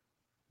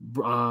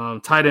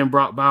 Tight end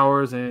Brock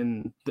Bowers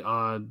and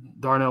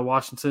Darnell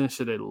Washington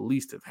should at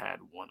least have had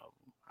one of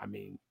them. I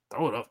mean,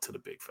 throw it up to the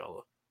big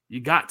fella.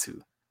 You got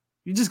to.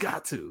 You just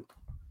got to.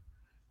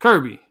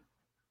 Kirby,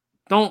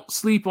 don't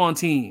sleep on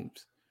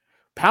teams.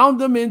 Pound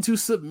them into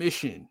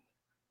submission.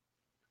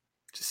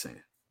 Just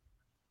saying.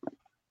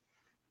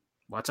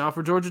 Watch out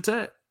for Georgia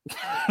Tech.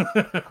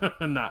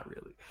 Not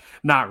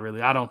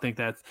really. I don't think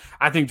that's.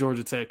 I think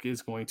Georgia Tech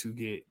is going to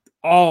get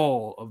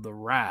all of the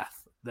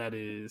wrath that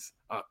is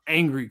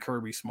angry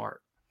Kirby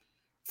Smart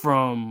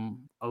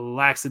from a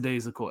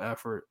lackadaisical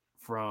effort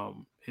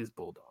from his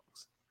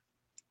Bulldogs.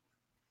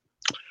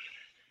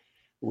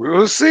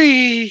 We'll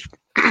see.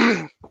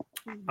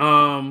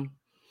 Now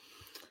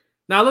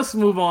let's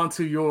move on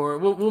to your.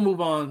 We'll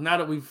move on now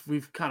that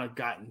we've kind of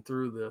gotten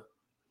through the,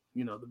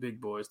 the big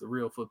boys, the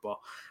real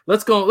football.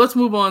 Let's go. Let's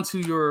move on to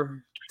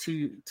your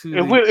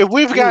If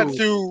we've gotten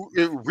through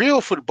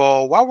real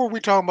football, why were we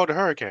talking about the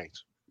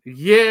Hurricanes?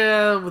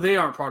 Yeah, they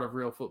aren't part of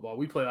real football.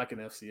 We play like an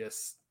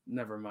FCS.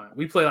 Never mind.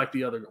 We play like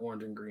the other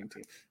orange and green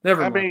team.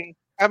 Never mind.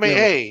 I mean,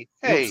 hey,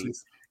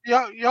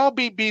 y'all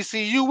beat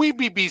BCU. We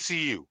beat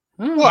BCU.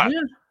 What?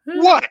 Yeah.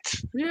 What?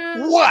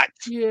 Yeah. What?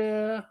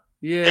 Yeah.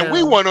 Yeah. And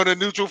we won on a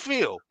neutral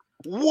field.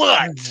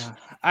 What?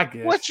 I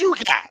guess. What you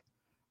got?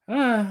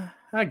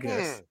 I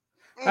guess.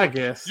 I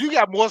guess. You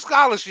got more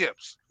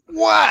scholarships.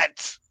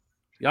 What?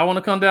 Y'all want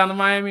to come down to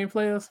Miami and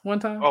play us one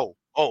time?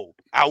 Oh,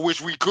 I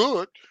wish we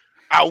could.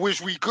 I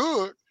wish we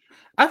could.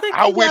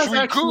 I wish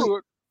we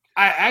could.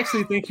 I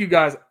actually think you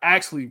guys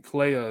actually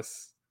play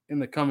us in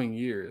the coming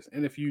years.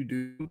 And if you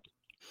do,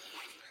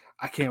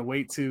 I can't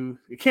wait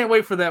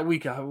for that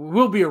week.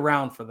 We'll be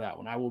around for that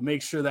one. I will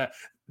make sure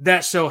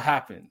that show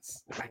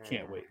happens. I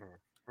can't wait.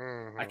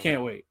 I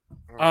can't wait.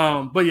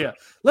 But yeah,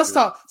 let's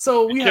talk.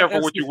 So be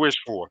careful what you wish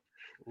for.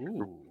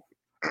 Ooh.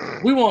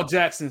 We want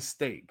Jackson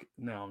State.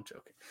 No, I'm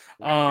joking.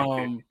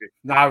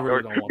 No, I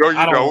really don't want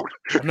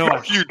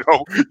that.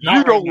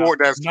 You don't want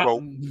that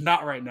smoke.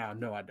 Not right now.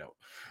 No, I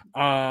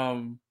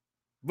don't.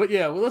 But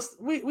yeah,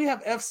 we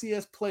have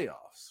FCS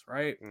playoffs,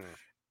 right?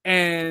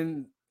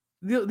 And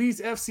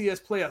these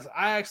FCS playoffs,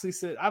 I've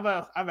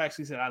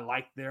actually said I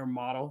like their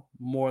model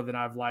more than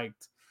I've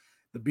liked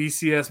the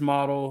BCS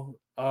model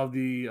of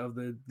the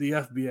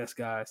FBS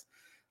guys.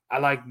 I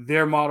like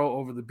their model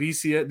over the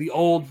BCS, the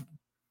old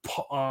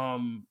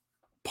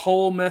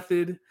poll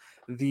method,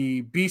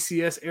 the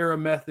BCS era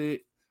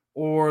method,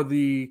 or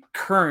the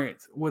current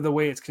with the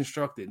way it's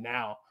constructed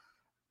now.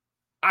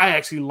 I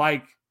actually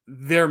like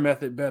their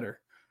method better.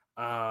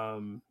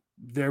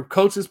 Their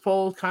coaches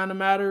poll kind of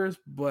matters,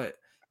 but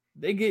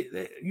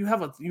you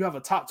have a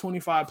top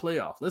 25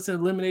 playoff. Let's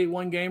eliminate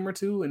one game or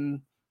two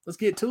and let's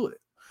get to it.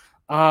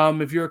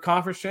 If you're a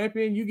conference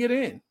champion, you get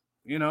in,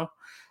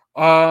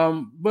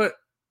 but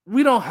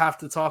we don't have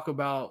to talk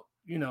about,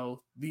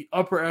 the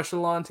upper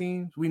echelon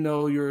teams. We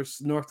know your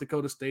North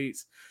Dakota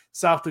States,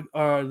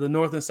 the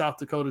North and South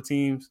Dakota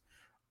teams,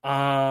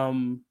 got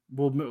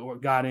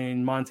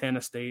in.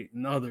 Montana State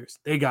and others,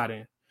 they got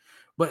in.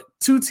 But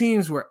two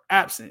teams were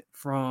absent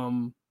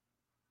from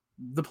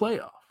the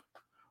playoff.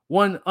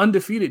 One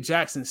undefeated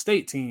Jackson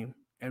State team,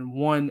 and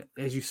one,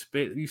 as you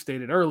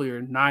stated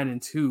earlier,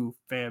 9-2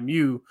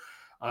 FAMU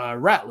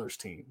Rattlers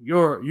team.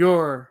 Your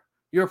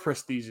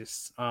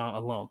prestigious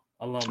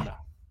alumni.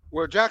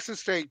 Well, Jackson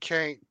State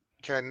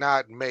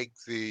cannot make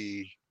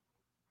the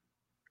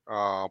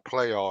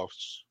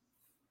playoffs.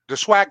 The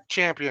SWAC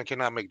champion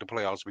cannot make the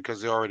playoffs because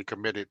they're already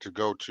committed to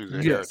go to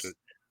the Heritage,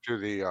 to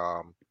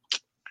the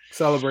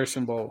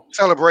Celebration Bowl.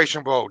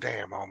 Celebration Bowl.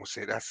 Damn, I almost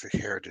said that's the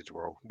Heritage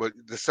Bowl, but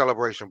the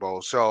Celebration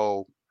Bowl.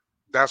 So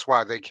that's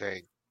why they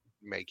can't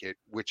make it,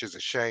 which is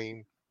a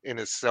shame in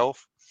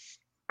itself.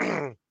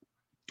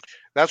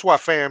 That's why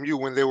FAMU,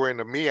 when they were in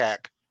the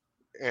MEAC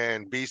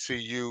and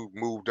BCU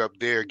moved up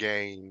their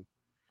game,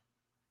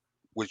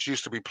 which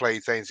used to be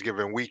played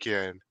Thanksgiving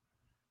weekend,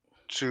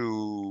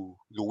 to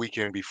the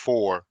weekend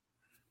before,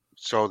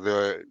 so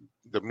the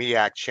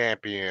MEAC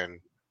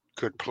champion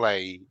could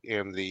play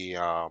in the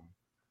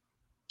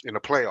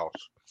playoffs.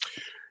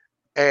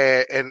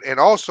 And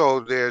also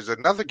there's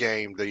another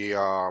game,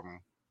 the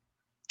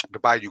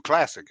Bayou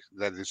Classic,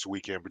 that this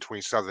weekend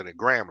between Southern and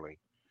Grambling,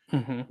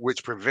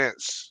 which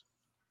prevents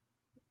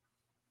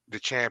the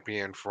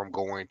champion from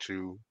going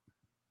to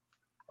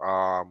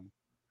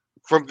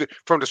from the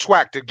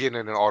SWAC to get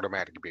in an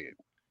automatic bid,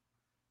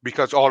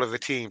 because all of the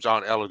teams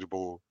aren't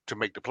eligible to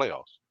make the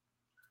playoffs,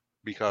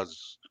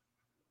 because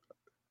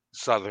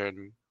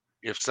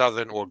if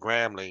Southern or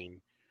Grambling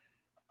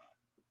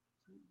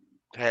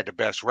had the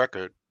best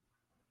record,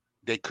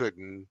 they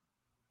couldn't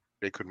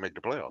make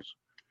the playoffs.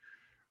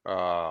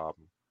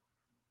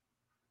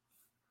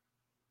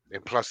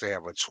 And plus they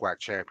have a SWAC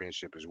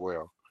championship as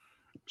well.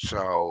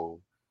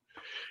 So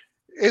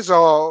it's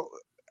all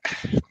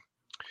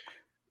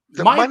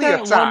money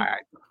aside.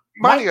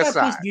 Might that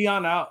push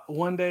Dion out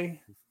one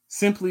day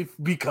simply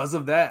because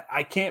of that?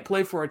 I can't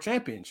play for a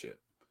championship.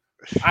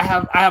 I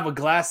have a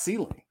glass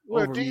ceiling.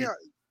 Well,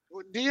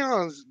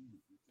 Dion's.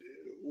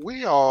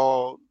 We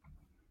all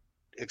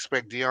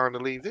expect Dion to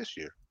leave this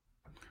year.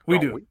 We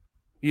do.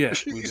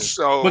 Yes, we do.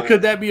 So, but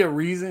could that be a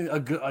reason,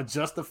 a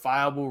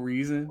justifiable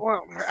reason?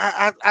 Well,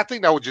 I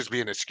think that would just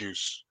be an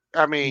excuse.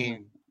 I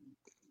mean,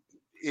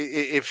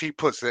 if he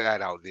puts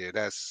that out there,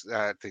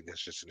 I think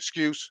that's just an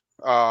excuse.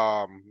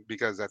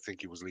 Because I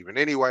think he was leaving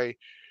anyway.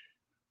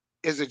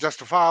 Is it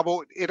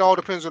justifiable? It all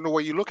depends on the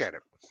way you look at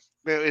it.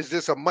 Now, is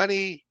this a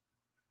money?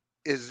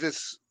 Is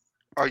this?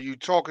 Are you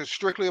talking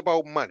strictly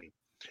about money?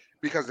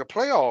 Because the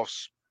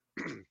playoffs,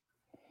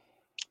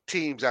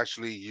 teams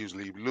actually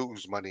usually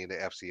lose money in the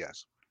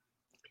FCS.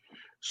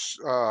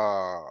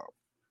 Uh,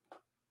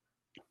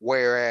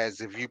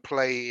 Whereas if you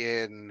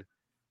play in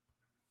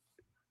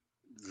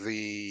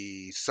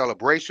the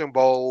Celebration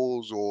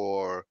Bowls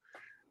or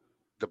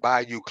the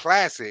Bayou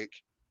Classic,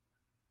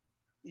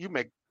 you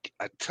make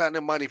a ton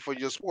of money for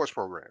your sports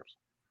programs.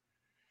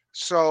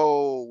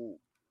 So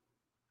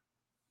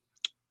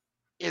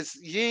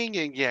it's yin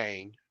and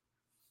yang.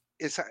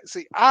 It's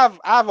see, I've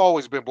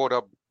always been brought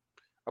up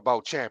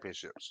about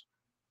championships.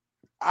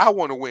 I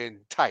want to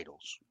win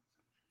titles,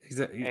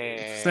 Exactly.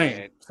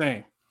 and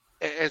Same.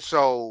 and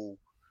so,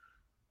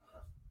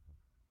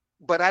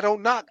 but I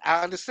don't knock.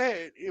 I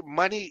understand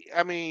money.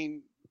 I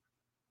mean,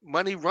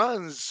 money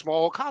runs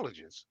small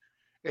colleges,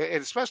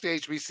 and especially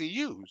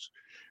HBCUs,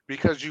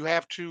 because you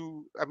have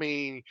to. I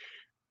mean,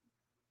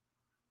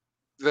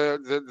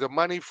 the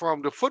money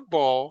from the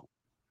football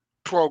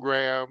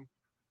program,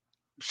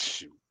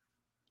 shoot,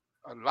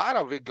 a lot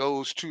of it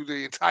goes to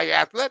the entire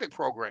athletic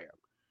program.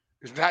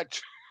 It's not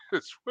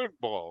just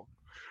football.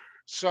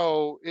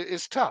 So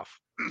it's tough.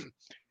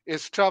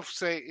 It's tough.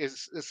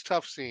 It's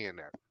tough seeing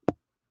that.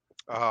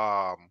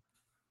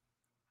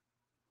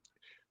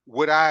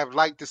 Would I have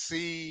liked to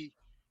see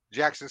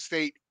Jackson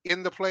State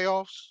in the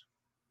playoffs?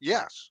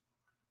 Yes.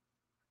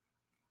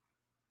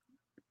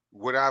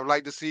 Would I have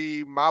liked to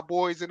see my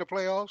boys in the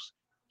playoffs?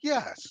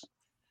 Yes.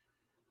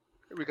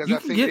 Because I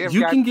think they've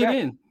you can gotten get better.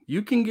 in.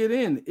 You can get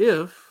in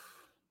if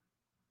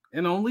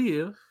and only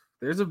if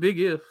there's a big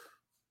if.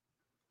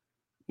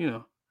 You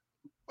know.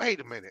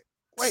 Wait a minute.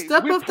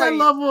 Step up that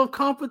level of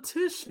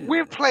competition.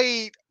 We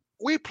played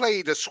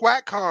the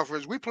SWAC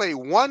conference. We played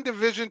one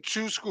Division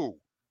II school,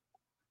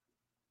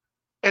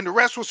 and the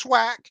rest was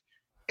SWAC.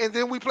 And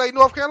then we played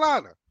North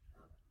Carolina.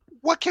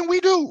 What can we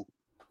do?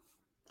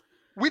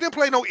 We didn't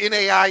play no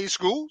NAIA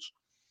schools.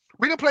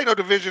 We didn't play no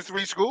Division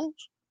III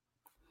schools.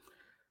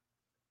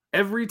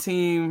 Every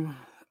team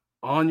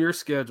on your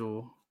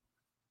schedule,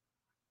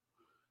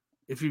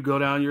 if you go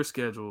down your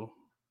schedule,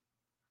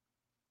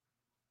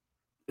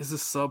 is a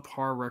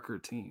subpar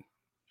record team.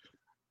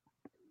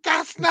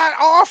 That's not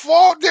our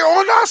fault. They're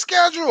on our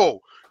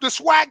schedule. The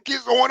SWAC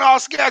is on our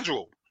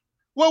schedule.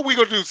 What are we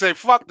gonna do? Say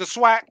fuck the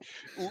SWAC?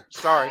 Ooh,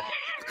 sorry.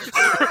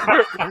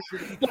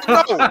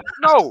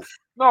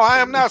 No. I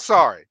am not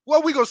sorry. What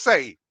are we gonna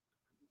say?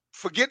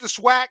 Forget the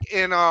SWAC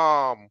and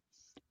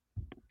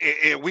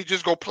we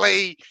just go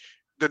play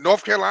the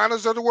North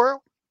Carolinas of the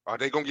world? Are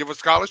they gonna give us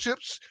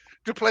scholarships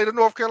to play the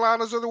North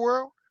Carolinas of the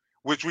world?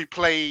 Which we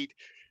played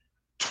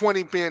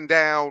 20 men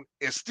down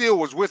and still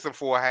was with them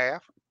for a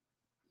half.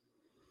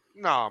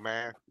 No,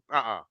 man.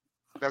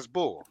 That's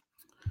bull.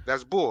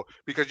 That's bull.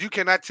 Because you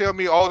cannot tell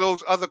me all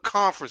those other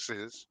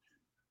conferences,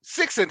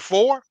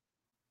 6-4.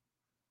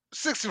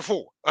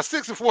 6-4. A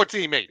 6-4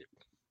 team made it.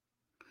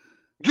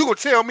 You gonna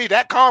tell me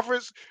that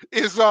conference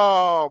is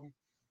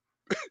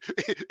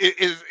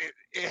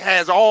it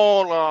has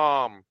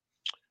all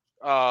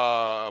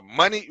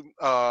money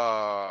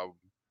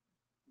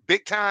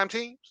big time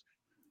teams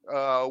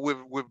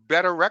with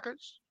better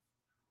records?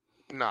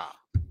 No.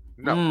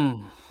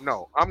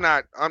 I'm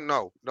not.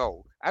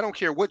 No. I don't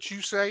care what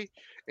you say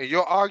in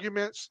your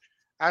arguments.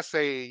 I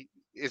say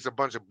it's a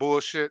bunch of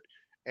bullshit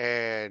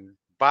and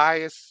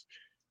bias,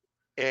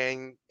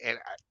 and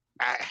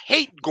I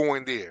hate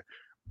going there.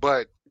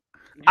 But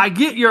I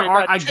get your.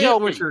 I get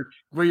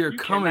where you're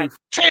coming.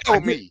 Tell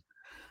me.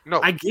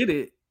 No, I get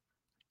it.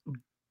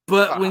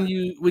 But when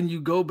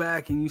you go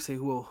back and you say,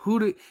 well,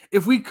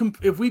 if we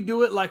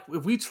do it like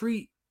if we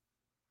treat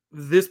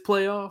this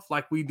playoff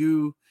like we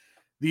do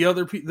the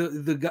other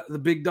the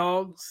big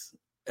dogs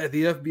at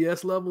the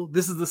FBS level,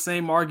 this is the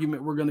same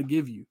argument we're going to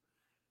give you.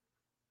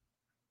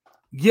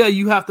 Yeah,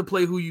 you have to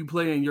play who you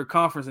play in your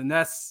conference, and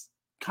that's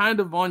kind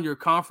of on your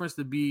conference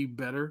to be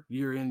better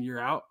year in, year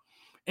out.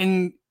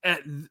 And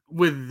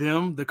with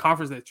them, the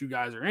conference that you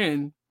guys are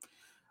in,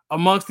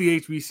 amongst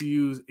the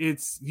HBCUs,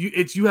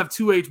 you have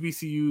two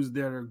HBCUs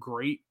that are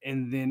great,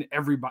 and then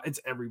it's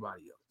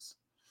everybody else.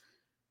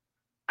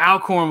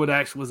 Alcorn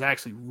was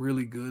actually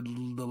really good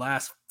the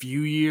last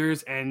few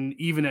years, and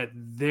even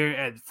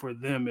for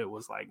them, it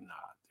was like, nah,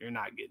 they're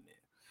not getting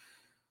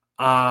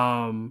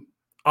it.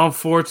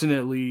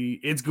 Unfortunately,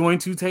 it's going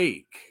to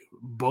take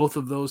both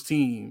of those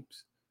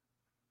teams,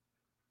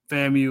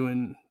 FAMU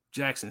and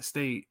Jackson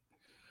State,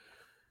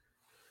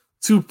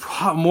 to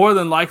more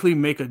than likely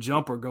make a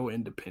jump or go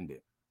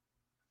independent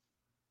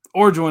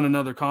or join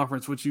another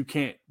conference, which you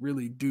can't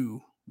really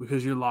do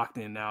because you're locked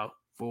in now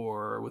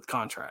with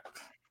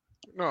contracts.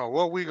 No,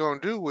 what we're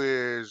going to do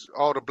is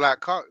all the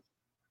black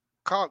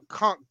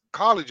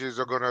colleges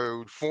are going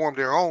to form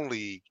their own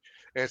league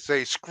and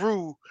say,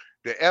 screw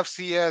the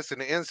FCS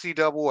and the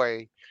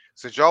NCAA.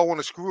 Since y'all want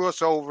to screw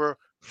us over,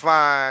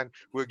 fine.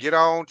 We'll get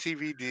our own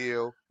TV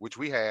deal, which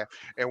we have,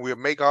 and we'll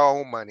make our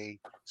own money.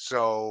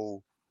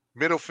 So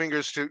Middle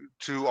fingers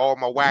to all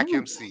my whack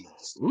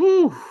MCs.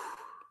 Ooh.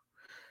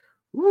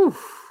 Ooh.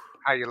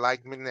 How you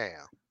like me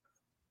now?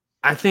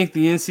 I think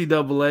the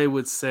NCAA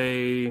would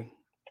say,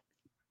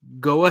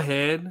 go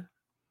ahead.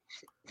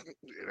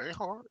 It ain't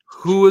hard.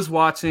 Who is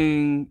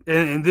watching?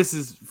 And this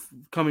is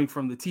coming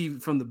from the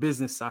TV, from the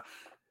business side.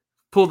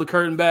 Pull the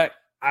curtain back.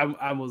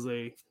 I was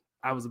a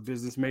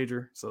business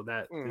major, so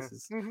that this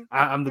is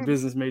I'm the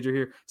business major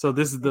here. So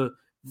this is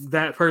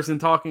that person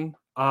talking.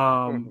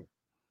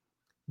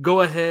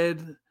 Go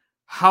ahead.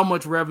 How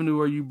much revenue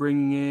are you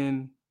bringing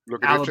in?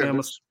 Look at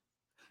Alabama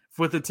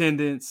with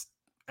attendance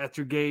at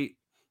your gate,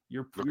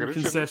 your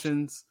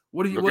concessions.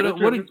 What are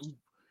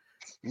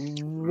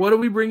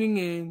we bringing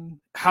in?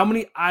 How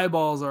many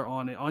eyeballs are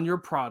on it, on your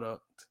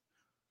product?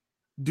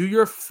 Do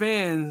your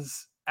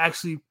fans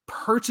actually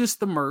purchase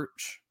the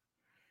merch?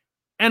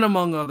 And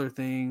among other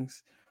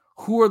things,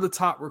 who are the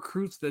top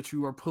recruits that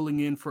you are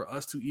pulling in for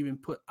us to even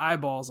put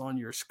eyeballs on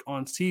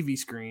TV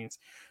screens?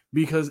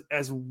 Because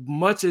as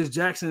much as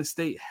Jackson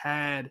State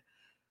had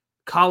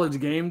College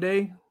Game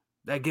Day,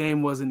 that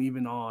game wasn't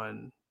even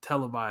on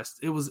televised.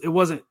 It was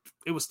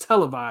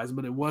televised,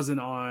 but it wasn't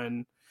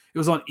on. It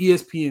was on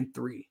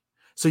ESPN3.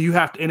 So you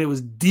have to, and it was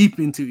deep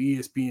into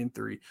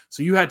ESPN3.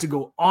 So you had to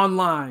go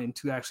online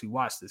to actually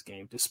watch this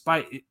game,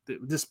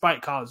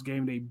 despite College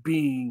Game Day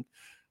being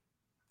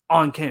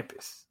on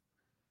campus.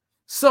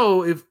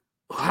 So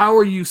how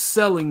are you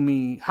selling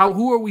me?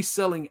 Who are we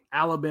selling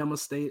Alabama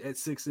State at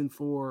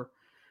 6-4,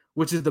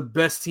 which is the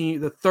best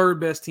team, the third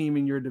best team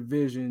in your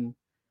division?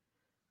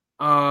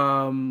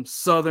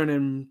 Southern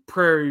and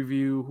Prairie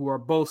View, who are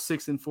both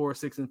 6-4,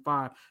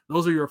 6-5.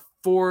 Those are your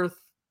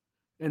fourth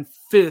and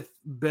fifth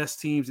best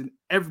teams, and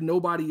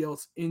nobody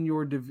else in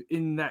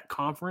in that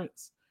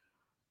conference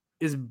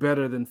is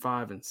better than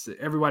 5 and 6.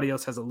 Everybody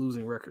else has a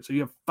losing record. So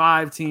you have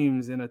 5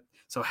 teams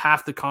so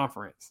half the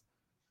conference.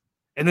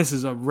 And this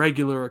is a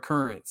regular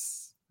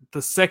occurrence.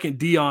 The second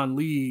Dion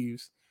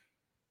leaves,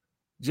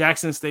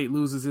 Jackson State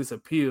loses its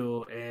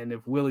appeal, and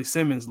if Willie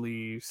Simmons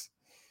leaves,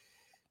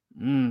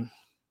 I'm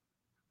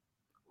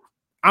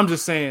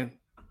just saying.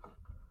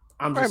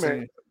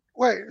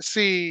 Wait,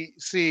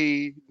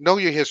 see, know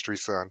your history,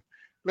 son.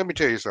 Let me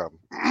tell you something.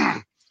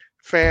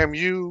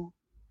 FAMU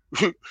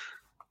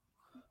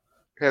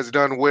has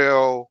done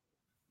well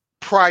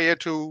prior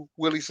to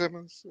Willie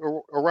Simmons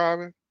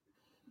arriving.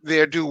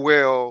 They'll do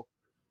well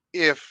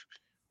if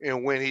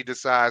and when he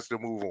decides to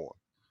move on.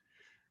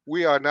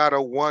 We are not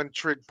a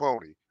one-trick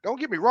pony. Don't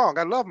get me wrong.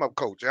 I love my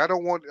coach. I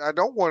don't want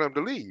him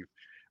to leave.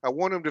 I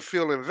want him to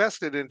feel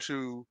invested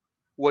into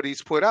what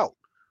he's put out.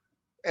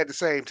 At the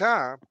same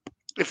time,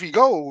 if he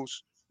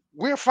goes,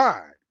 we're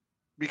fine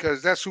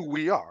because that's who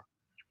we are.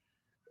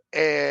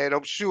 And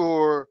I'm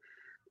sure,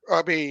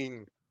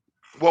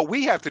 what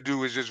we have to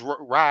do is just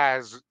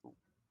raise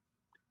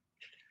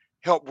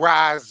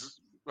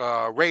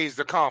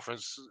the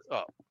conference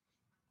up.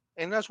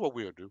 And that's what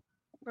we'll do.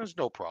 There's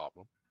no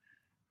problem.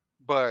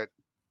 But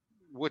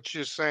what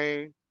you're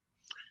saying,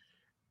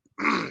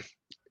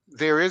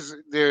 there's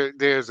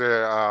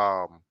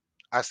a,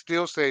 I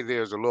still say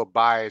there's a little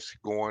bias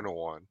going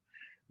on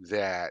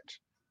that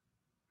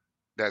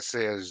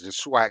says the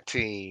SWAC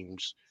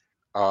teams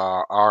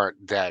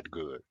aren't that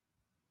good.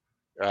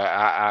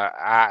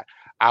 I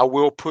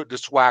will put the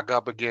SWAC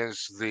up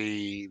against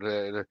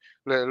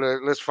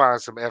let's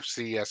find some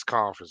FCS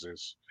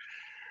conferences.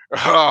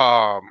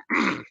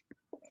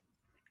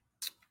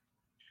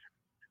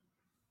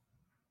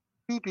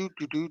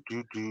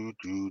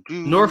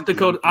 North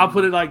Dakota. I'll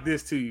put it like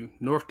this to you: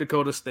 North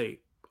Dakota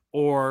State,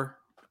 or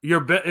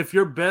if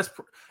your best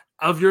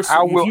of your.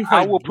 I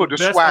will put the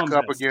SWAC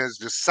up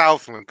against the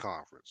Southland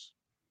Conference.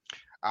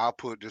 I'll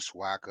put the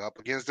SWAC up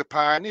against the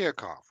Pioneer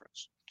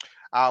Conference.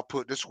 I'll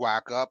put the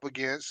SWAC up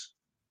against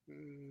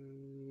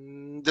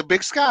the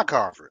Big Sky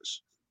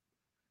Conference.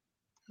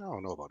 I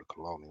don't know about the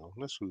Colonial.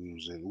 Let's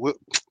use it.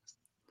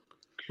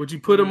 Would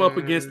you put them up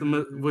against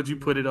Would you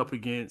put it up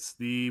against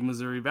the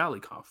Missouri Valley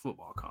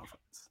Football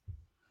Conference?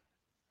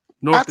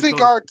 North and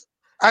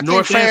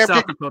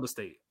South Dakota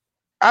State.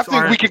 I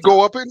think we could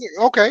go up in there.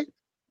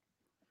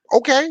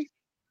 Okay.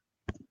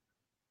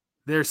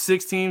 They're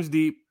 6 teams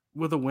deep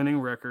with a winning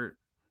record.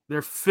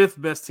 Their 5th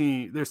best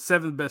team, their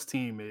 7th best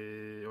team,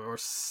 or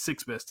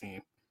 6th best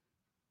team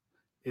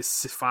is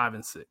 5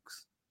 and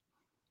 6.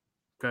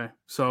 Okay,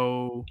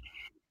 so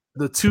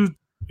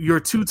your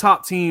 2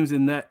 top teams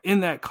in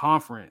that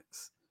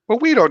conference.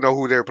 But we don't know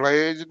who they're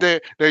playing.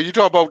 You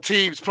talk about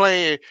teams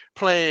playing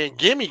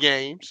gimme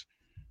games.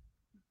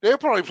 They're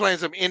probably playing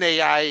some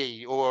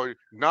NAIA or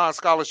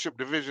non-scholarship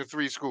Division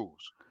III schools.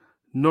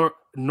 North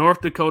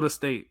Dakota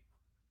State.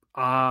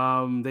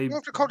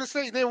 North Dakota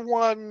State, they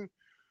won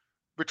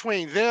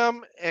between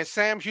them and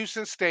Sam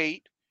Houston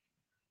State,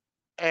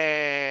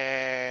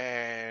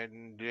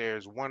 and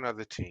there's one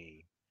other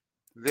team.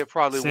 They're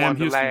probably won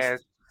the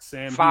last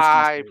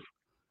 5.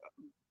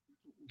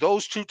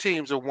 Those 2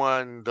 teams have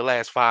won the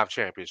last 5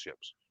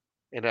 championships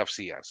in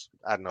FCS.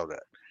 I know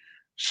that.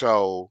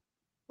 So,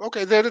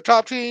 okay, they're the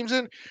top teams,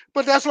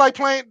 but that's like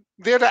playing.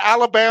 They're the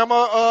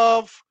Alabama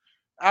of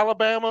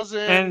Alabamas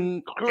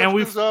and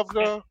Clemson's of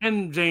the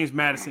and James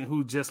Madison,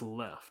 who just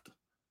left,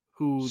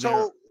 who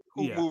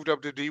moved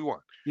up to D1.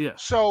 Yeah.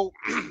 So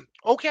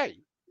okay,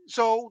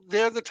 so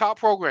they're the top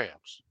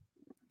programs.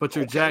 But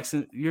your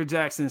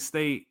Jackson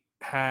State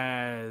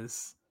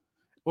has,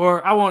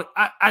 or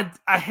I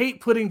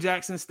hate putting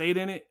Jackson State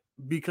in it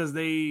because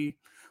it's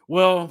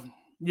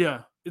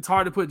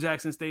hard to put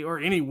Jackson State or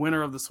any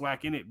winner of the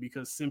SWAC in it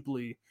because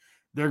simply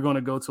they're going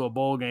to go to a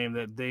bowl game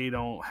that they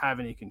don't have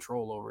any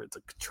control over. It's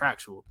a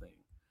contractual thing.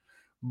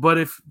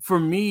 But for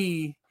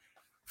me,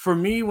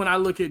 when I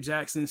look at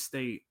Jackson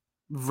State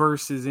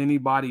versus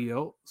anybody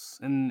else,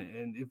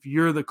 and if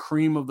you're the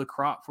cream of the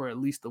crop for at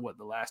least the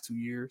last 2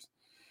 years,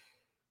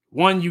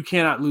 one, you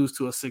cannot lose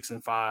to a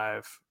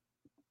 6-5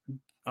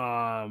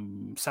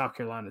 South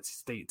Carolina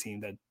State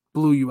team that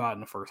blew you out in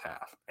the first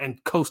half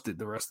and coasted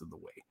the rest of the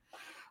way.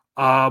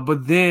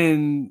 But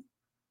then,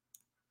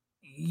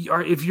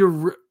 if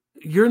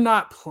you're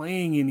not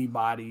playing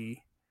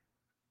anybody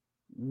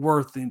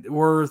worth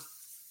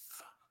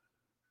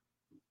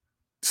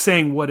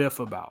saying what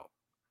if about.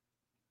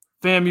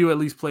 FAMU at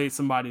least played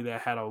somebody that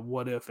had a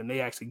what if, and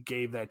they actually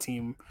gave that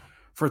team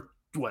for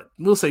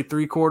we'll say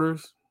 3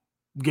 quarters,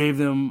 gave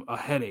them a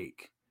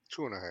headache.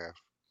 2.5.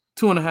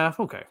 2.5,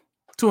 okay.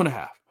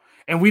 2.5.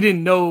 And we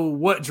didn't know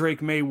what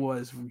Drake May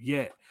was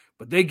yet,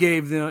 but they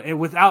gave them, and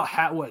without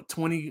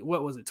 20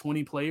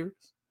 players,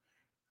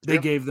 they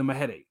gave them a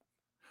headache.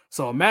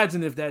 So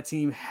imagine if that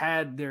team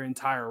had their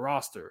entire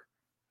roster,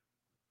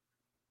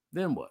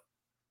 then what?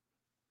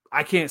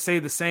 I can't say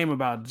the same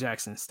about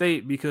Jackson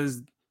State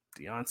because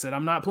Deion said,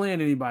 I'm not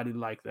playing anybody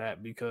like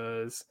that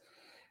because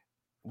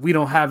we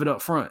don't have it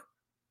up front.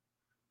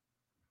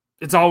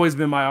 It's always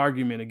been my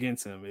argument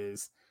against him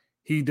is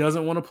he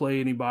doesn't want to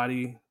play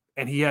anybody,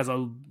 and he has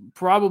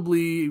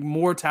probably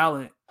more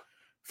talent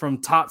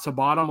from top to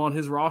bottom on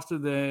his roster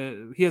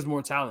than he has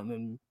more talent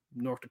than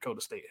North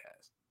Dakota State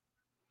has.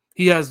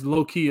 He has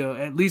low-key,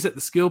 at least at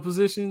the skill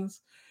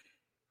positions,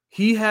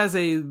 he has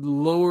a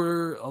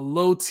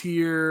low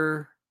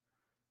tier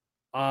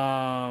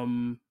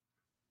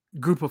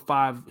group of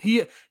 5.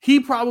 He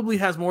probably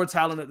has more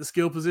talent at the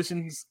skill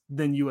positions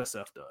than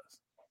USF does.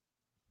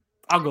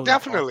 I'll go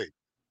definitely.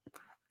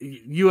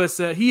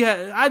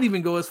 USF. I'd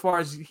even go as far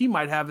as he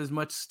might have as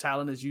much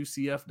talent as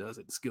UCF does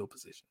at the skill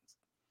positions.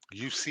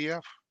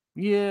 UCF?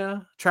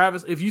 Yeah,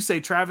 Travis. If you say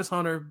Travis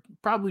Hunter,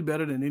 probably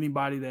better than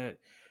anybody that.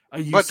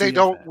 But they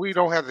don't. Has. We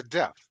don't have the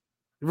depth.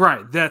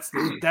 Right. That's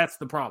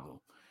the problem.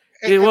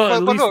 At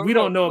least we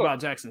don't know about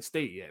Jackson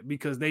State yet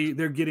because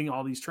they're getting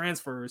all these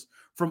transfers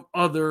from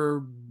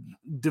other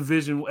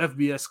division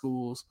FBS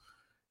schools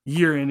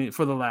year in it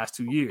for the last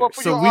 2 years.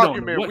 So we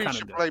don't know what we kind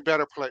should of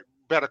play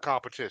better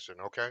competition.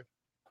 Okay.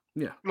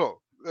 Yeah.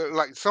 Look,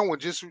 like someone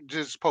just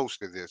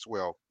posted this.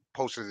 Well,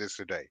 posted this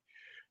today.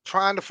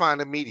 Trying to find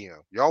a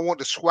medium. Y'all want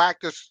to SWAC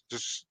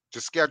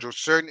to schedule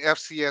certain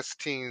FCS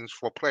teams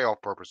for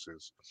playoff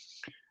purposes,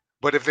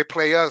 but if they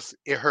play us,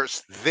 it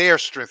hurts their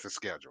strength of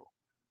schedule.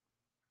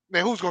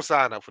 Now, who's going to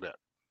sign up for that?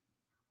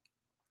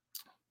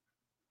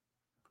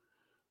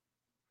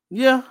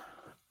 Yeah,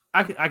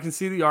 I can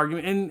see the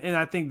argument, and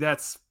I think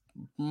that's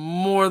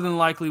more than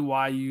likely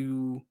why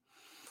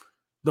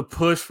the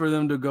push for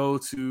them to go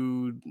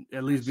to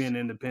at least being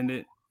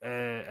independent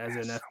as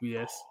an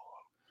FBS.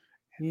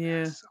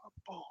 Yeah. That's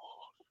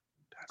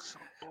a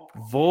ball.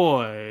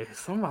 Boy,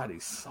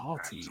 somebody's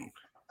salty.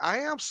 I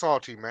am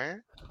salty,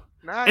 man.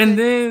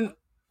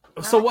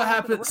 So what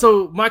happened?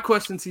 So my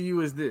question to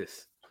you is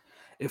this.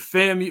 If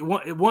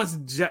FAMU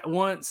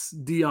once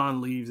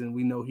Deion leaves and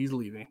we know he's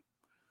leaving,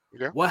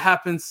 what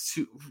happens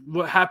to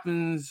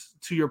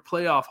your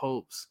playoff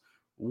hopes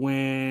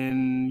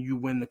when you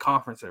win the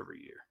conference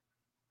every year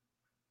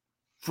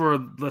for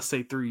let's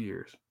say 3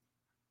 years?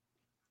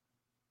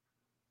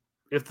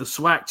 If the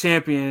SWAC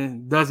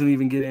champion doesn't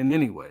even get in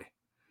anyway,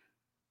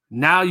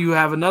 now you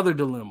have another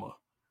dilemma.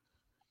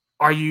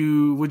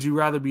 Would you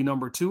rather be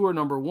number 2 or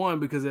number 1?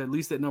 Because at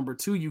least at number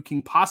 2, you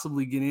can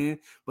possibly get in,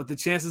 but the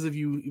chances of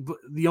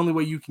the only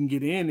way you can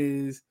get in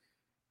is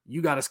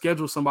you got to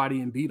schedule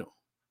somebody and beat them.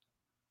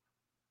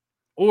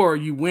 Or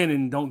you win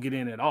and don't get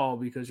in at all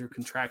because you're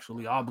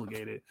contractually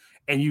obligated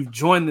and you've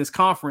joined this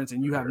conference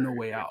and you have no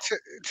way out.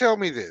 Tell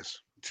me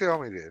this.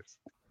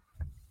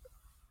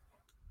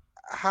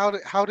 How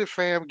did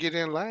FAM get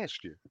in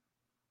last year?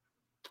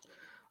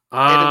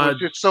 And it was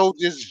just so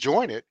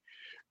disjointed.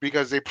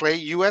 Because they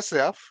played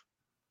USF,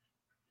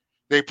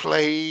 they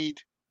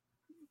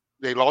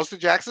lost to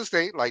Jackson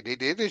State like they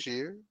did this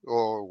year,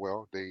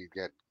 they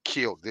got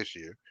killed this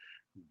year,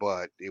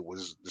 but the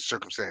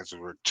circumstances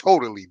were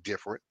totally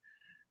different.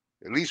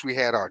 At least we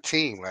had our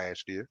team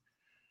last year.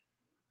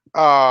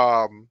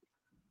 I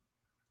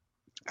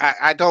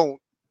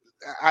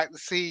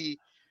see.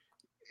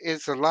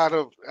 It's a lot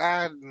of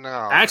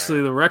no. Actually,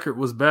 man. The record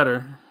was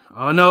better.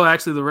 No,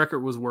 actually, the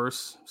record was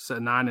worse. Set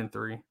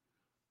 9-3.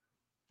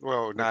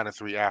 Well,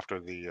 9-3 after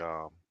the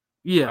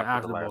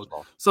after the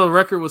bowl. So the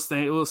record was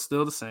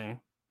still the same.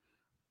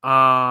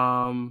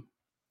 The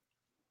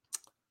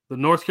The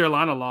North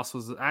Carolina loss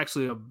was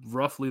actually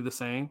roughly the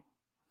same.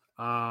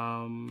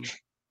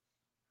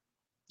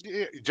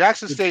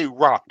 Jackson State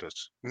rocked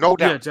us, no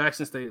doubt. Yeah,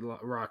 Jackson State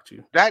rocked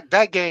you.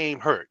 That game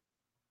hurt,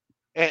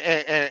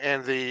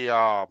 and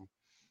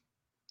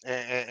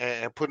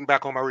putting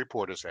back on my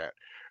reporter's hat,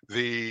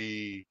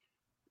 the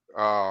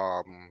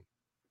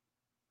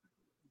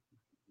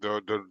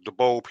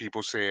bowl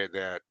people said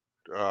that,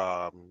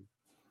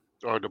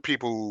 or the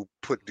people who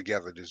put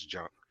together this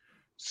junk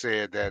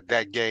said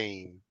that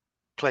game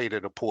played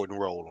an important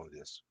role on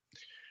this,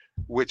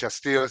 which I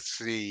still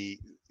see.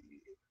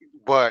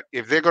 But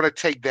if they're going to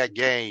take that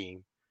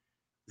game,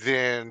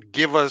 then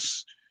give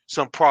us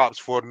some props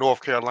for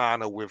North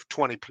Carolina with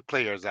 20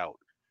 players out,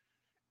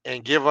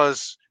 and give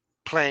us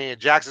playing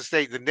Jackson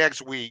State the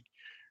next week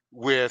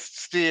with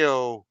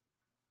still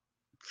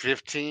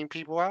 15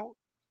 people out,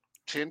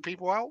 10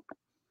 people out.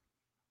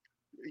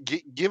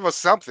 Give us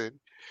something.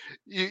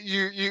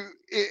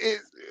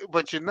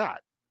 But you're not.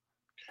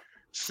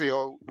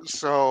 So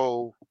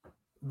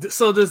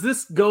does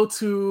this go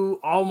to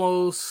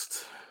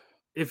almost,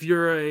 if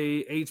you're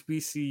a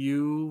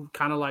HBCU,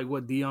 kind of like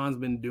what Deion's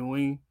been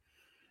doing,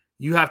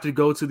 you have to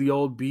go to the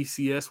old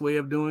BCS way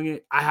of doing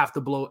it. I have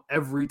to blow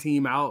every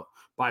team out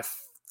by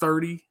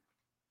 30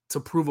 to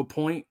prove a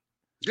point.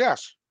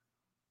 Yes.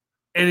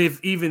 And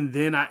if even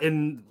then, at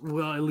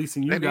least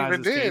in you guys'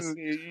 case,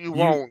 you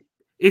won't.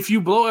 If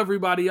you blow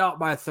everybody out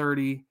by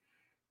 30,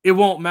 it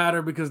won't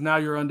matter because now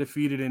you're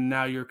undefeated and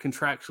now you're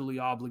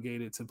contractually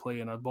obligated to play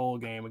in a bowl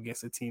game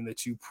against a team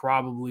that you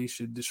probably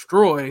should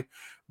destroy.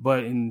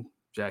 But in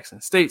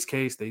Jackson State's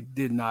case, they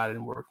did not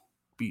and were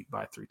beat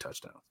by 3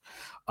 touchdowns.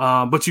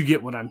 But you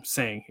get what I'm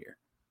saying here.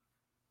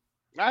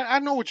 I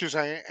know what you're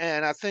saying,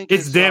 and I think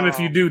it's damn if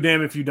you do,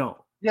 damn if you don't.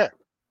 Yeah.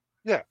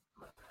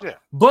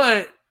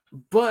 But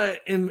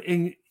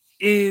in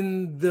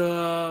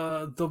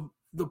the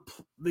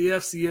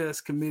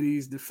FCS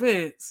committee's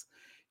defense,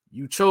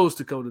 you chose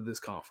to go to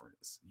this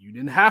conference. You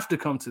didn't have to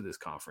come to this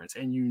conference,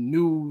 and you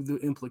knew the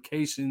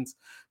implications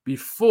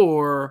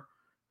before,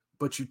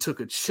 but you took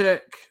a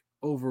check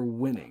over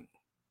winning.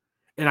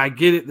 And I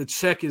get it, the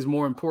check is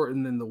more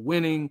important than the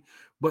winning,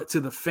 but to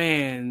the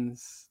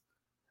fans,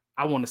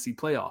 I want to see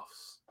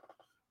playoffs.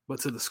 But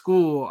to the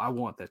school, I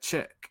want that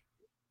check.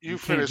 You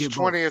finished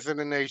 20th in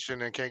the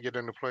nation and can't get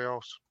in the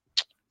playoffs?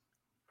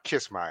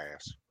 Kiss my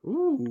ass.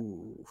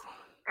 Ooh.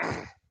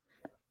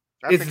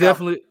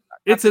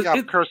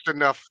 I've cursed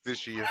enough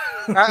this year.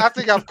 I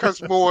think I've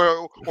cursed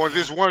more on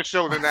this one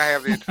show than I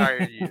have the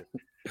entire year.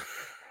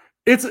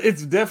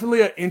 It's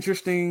definitely an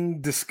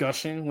interesting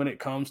discussion when it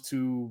comes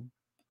to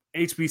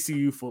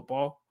HBCU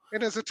football.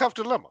 It is a tough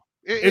dilemma.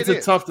 It's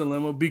a tough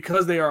dilemma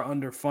because they are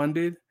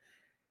underfunded.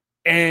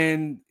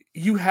 And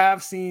you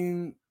have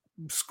seen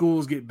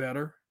schools get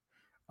better.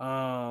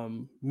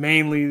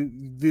 Mainly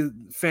the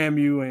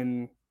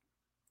FAMU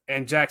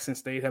and Jackson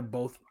State have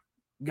both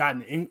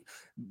gotten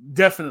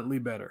definitely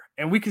better,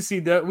 and we can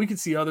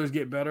see others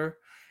get better.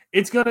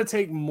 It's going to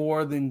take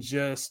more than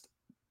just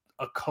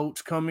a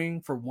coach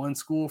coming for one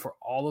school for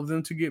all of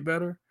them to get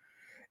better.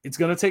 It's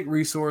going to take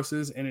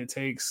resources, and it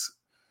takes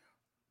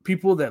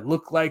people that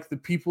look like the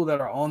people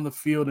that are on the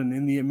field and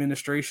in the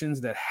administrations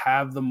that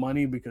have the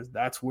money, because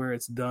that's where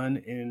it's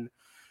done in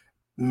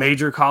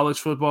major college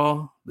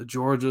football. The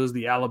Georgias,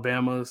 the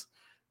Alabamas,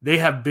 they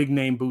have big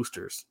name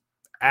boosters.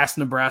 Ask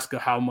Nebraska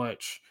how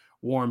much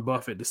Warren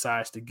Buffett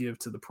decides to give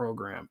to the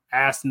program.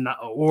 Ask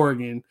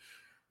Oregon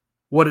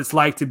what it's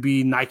like to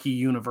be Nike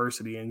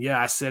University. And yeah,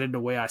 I said it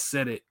the way I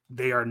said it.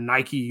 They are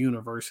Nike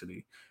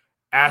University.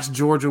 Ask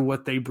Georgia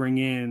what they bring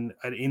in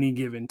at any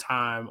given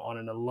time on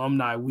an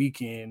alumni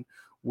weekend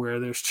where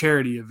there's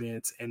charity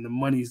events and the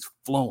money's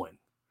flowing.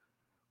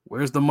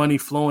 Where's the money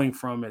flowing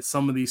from at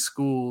some of these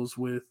schools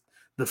with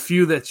the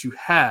few that you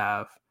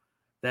have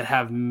that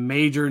have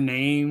major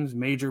names,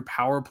 major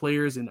power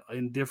players in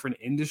different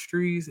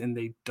industries, and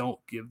they don't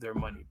give their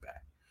money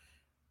back?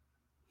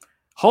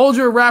 Hold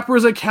your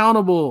rappers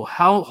accountable.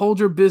 Hold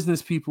your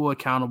business people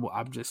accountable.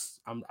 I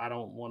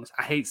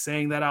hate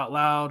saying that out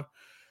loud.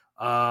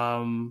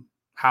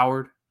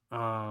 Howard,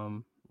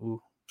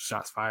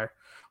 shots fired.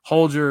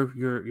 Hold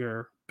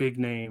your big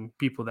name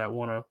people that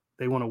want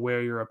to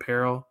wear your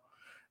apparel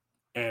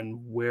and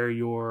wear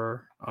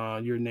your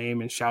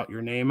name and shout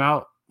your name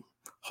out.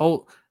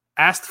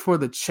 Ask for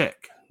the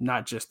check,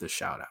 not just the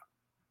shout out.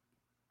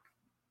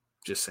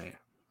 Just saying.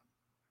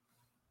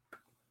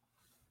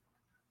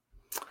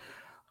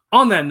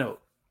 On that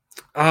note,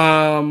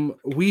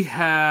 we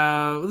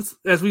have,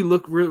 as we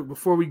look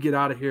before we get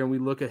out of here and we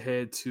look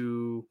ahead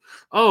to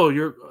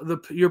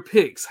your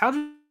picks. How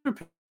did your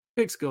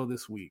picks go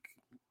this week?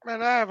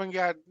 Man, I haven't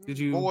got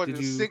more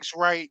than 6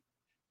 right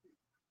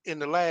in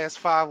the last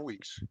 5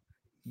 weeks.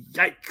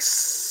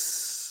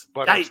 Yikes!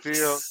 But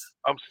Yikes.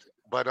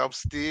 I'm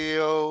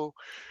still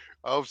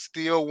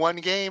one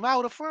game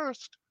out of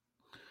first.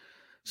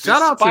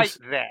 Shout out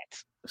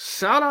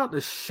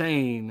to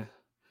Shane.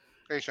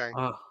 Hey Shane.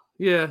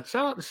 Yeah,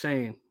 shout out to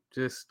Shane.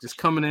 Just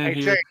coming in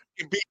here.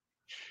 Shane,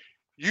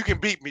 you can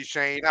beat me,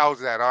 Shane. How's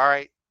that? All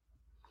right.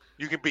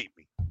 You can beat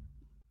me.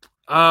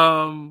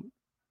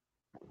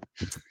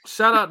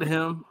 Shout out to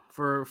him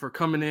for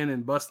coming in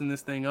and busting this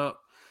thing up.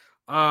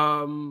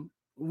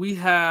 We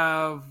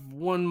have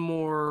one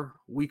more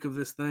week of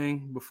this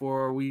thing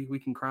before we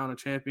can crown a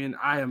champion.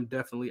 I am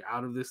definitely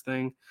out of this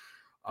thing.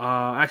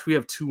 Actually, we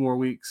have 2 more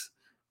weeks.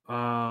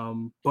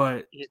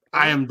 But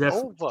I am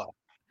definitely over.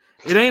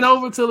 It ain't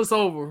over till it's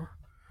over.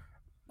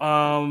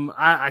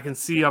 I can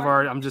see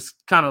I'm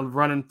just kind of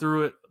running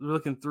through it,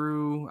 looking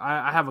through.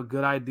 I have a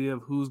good idea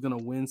of who's gonna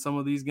win some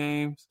of these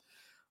games.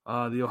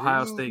 The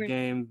Ohio State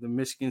game, the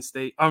Michigan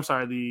State. I'm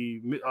sorry,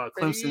 the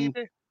Clemson,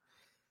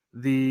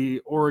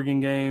 the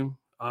Oregon game,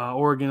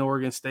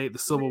 Oregon State, the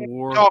Civil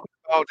War. Talk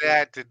about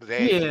that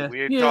today. Yeah,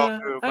 we're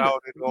talking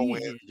about it on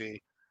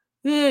Wednesday.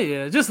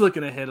 Yeah. Just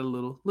looking ahead a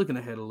little.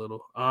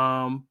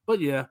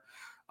 But yeah.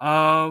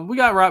 We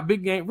got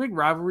big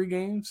rivalry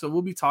game, so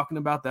we'll be talking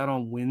about that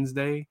on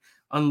Wednesday,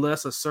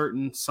 unless a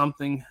certain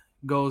something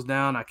goes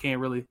down. I can't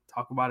really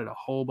talk about it a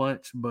whole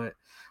bunch, but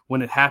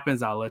when it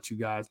happens, I'll let you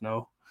guys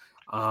know.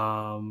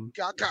 Wow.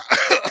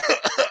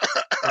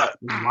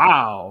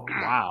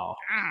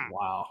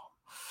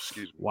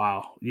 Excuse me.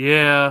 Wow.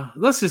 Yeah.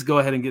 Let's just go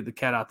ahead and get the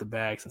cat out the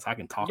bag since I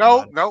can talk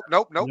about it. No.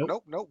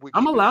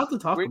 I'm allowed to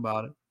talk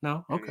about it.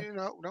 No. Okay.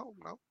 No.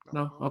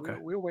 Okay.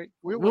 We'll wait.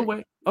 Okay. We'll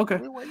wait.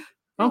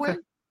 Okay.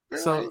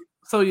 So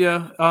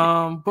yeah.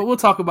 But we'll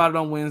talk about it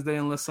on Wednesday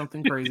unless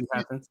something crazy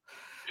happens.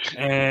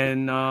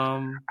 And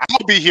I'll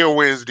be here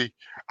Wednesday.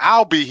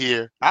 I'll be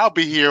here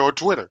on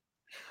Twitter.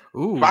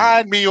 Ooh.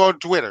 Find me on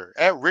Twitter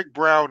at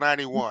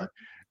RickBrown91.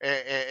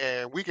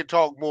 And we can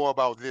talk more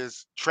about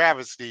this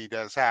travesty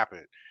that's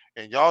happened.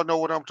 And y'all know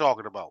what I'm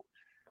talking about.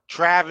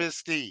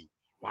 Travesty.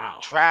 Wow.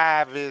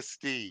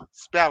 Travesty.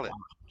 Spell it.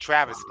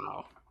 Travesty.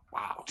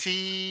 Wow.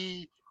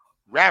 Travesty.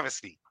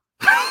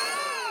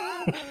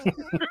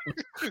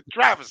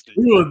 Travesty.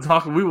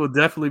 We will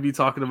definitely be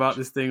talking about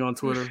this thing on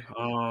Twitter.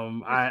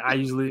 I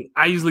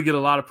usually get a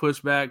lot of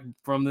pushback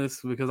from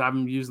this because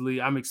I'm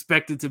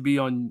expected to be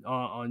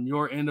on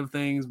your end of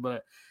things,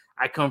 but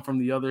I come from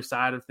the other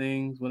side of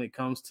things when it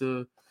comes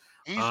to.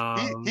 He's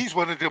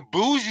one of the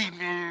bougie.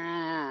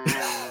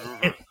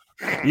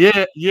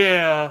 Yeah.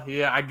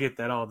 I get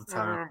that all the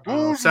time.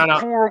 Shout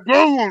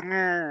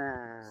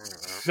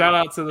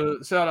out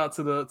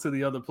to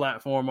the other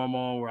platform I'm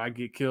on where I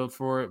get killed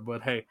for it.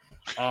 But hey,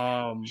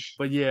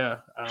 but yeah,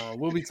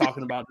 we'll be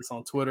talking about this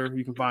on Twitter.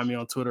 You can find me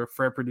on Twitter,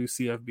 Fred Purdue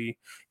CFB.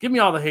 Give me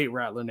all the hate,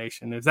 Rattler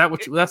Nation. Is that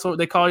that's what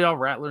they call y'all,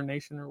 Rattler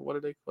Nation, or what do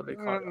they call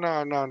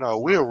y'all? No.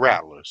 We're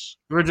Rattlers.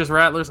 We're just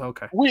Rattlers.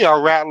 Okay. We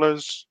are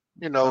Rattlers.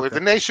 You know, okay. If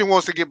the nation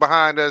wants to get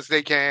behind us,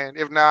 they can.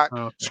 If not,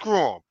 screw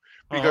them.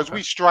 Because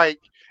we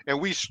strike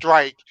and we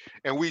strike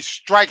and we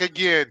strike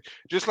again,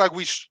 just like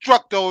we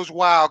struck those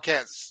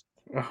Wildcats.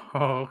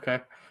 Oh, okay.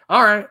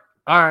 All right.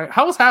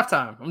 How was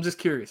halftime? I'm just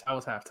curious. How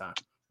was halftime?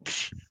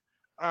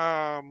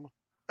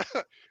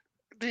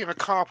 The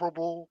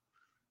incomparable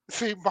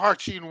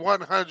marching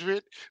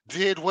 100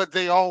 did what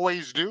they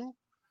always do.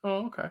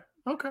 Oh,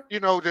 okay. You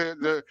know,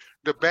 the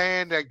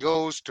band that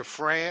goes to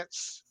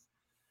France,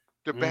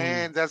 the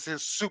band that's in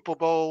Super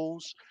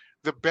Bowls,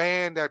 the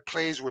band that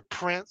plays with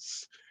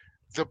Prince,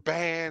 the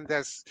band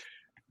that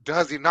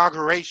does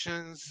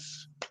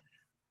inaugurations.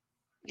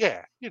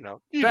 Yeah,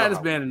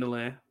 baddest band in the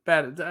land.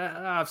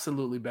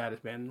 Absolutely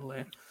baddest band in the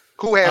land.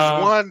 Who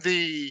has won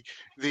the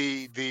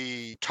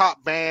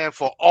top band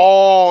for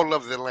all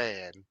of the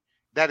land?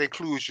 That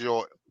includes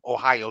your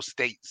Ohio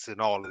States and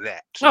all of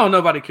that. No,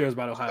 nobody cares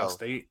about Ohio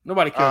State.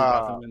 Nobody cares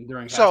about them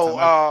during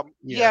halftime.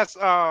 Yes,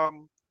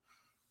 no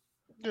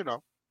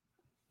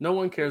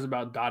one cares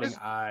about dotting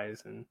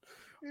I's and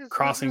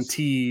crossing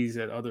T's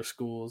at other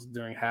schools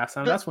during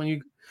halftime. That's when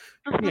you.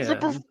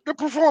 The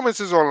performance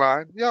is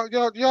online.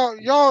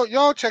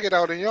 Y'all check it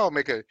out and y'all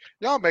make your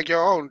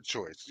own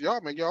choice.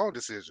 Y'all make your own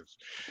decisions.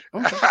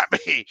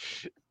 Okay.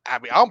 I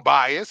mean, I'm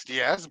biased,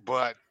 yes,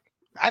 but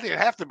I didn't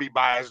have to be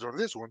biased on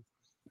this one.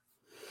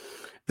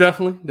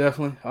 Definitely.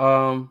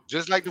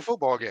 Just like the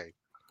football game.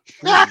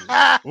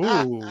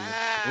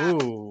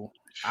 Ooh.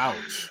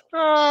 Ouch.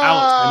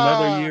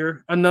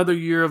 Another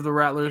year of the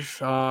Rattlers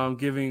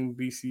giving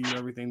BC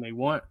everything they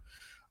want.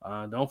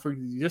 Don't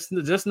forget,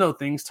 just know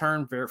things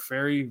turn very,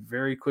 very,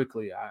 very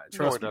quickly.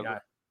 Trust me.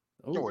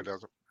 No, it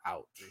doesn't.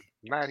 Ouch.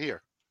 Not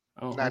here.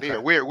 Here.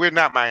 We're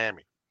not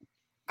Miami.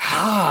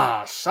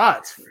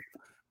 Shots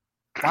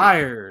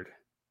fired.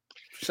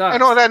 Shots.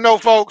 And on that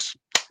note, folks,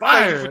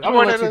 fired. I'm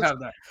gonna let you have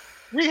that.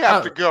 We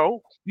have to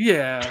go.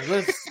 Yeah.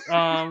 Let's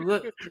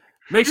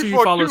make sure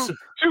you follow.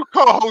 Two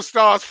co-host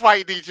stars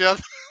fighting each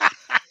other.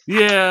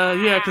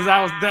 Yeah,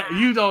 because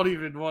you don't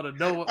even want to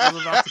know what was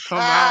about to come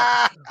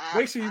out.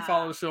 Make sure you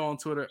follow the show on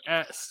Twitter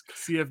at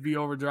CFB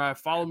Overdrive.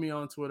 Follow me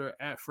on Twitter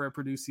at Fred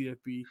Purdue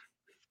CFB.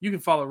 You can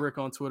follow Rick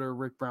on Twitter,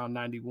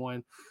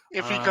 RickBrown91.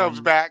 If he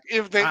comes back,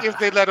 if they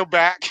let him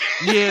back.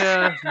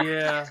 Yeah.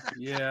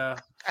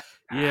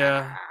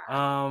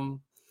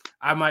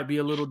 I might be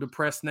a little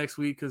depressed next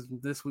week because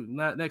next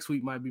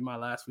week might be my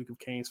last week of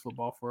Canes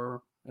football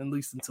for at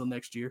least until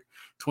next year,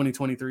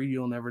 2023.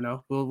 You'll never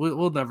know.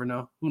 We'll never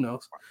know. Who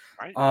knows?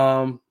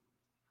 Right.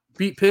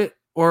 Beat Pitt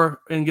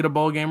and get a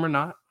bowl game or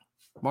not.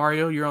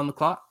 Mario, you're on the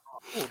clock.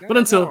 Oh, but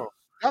until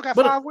y'all got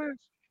 5 wins.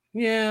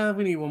 Yeah,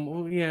 we need one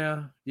more.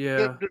 Yeah.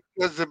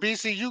 Does the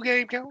BCU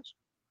game count?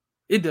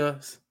 It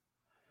does.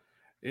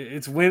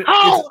 It's win.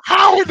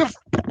 How in the?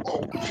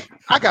 Oh,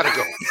 I gotta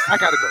go.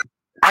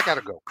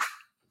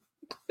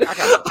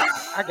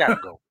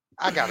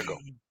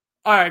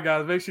 All right,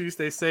 guys. Make sure you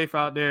stay safe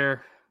out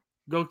there.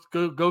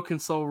 Go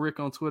console Rick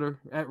on Twitter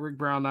at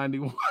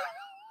RickBrown91.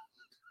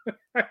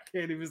 I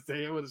can't even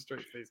say it with a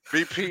straight face.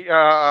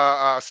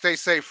 BP. Stay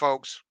safe,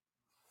 folks.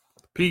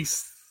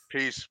 Peace.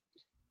 Peace.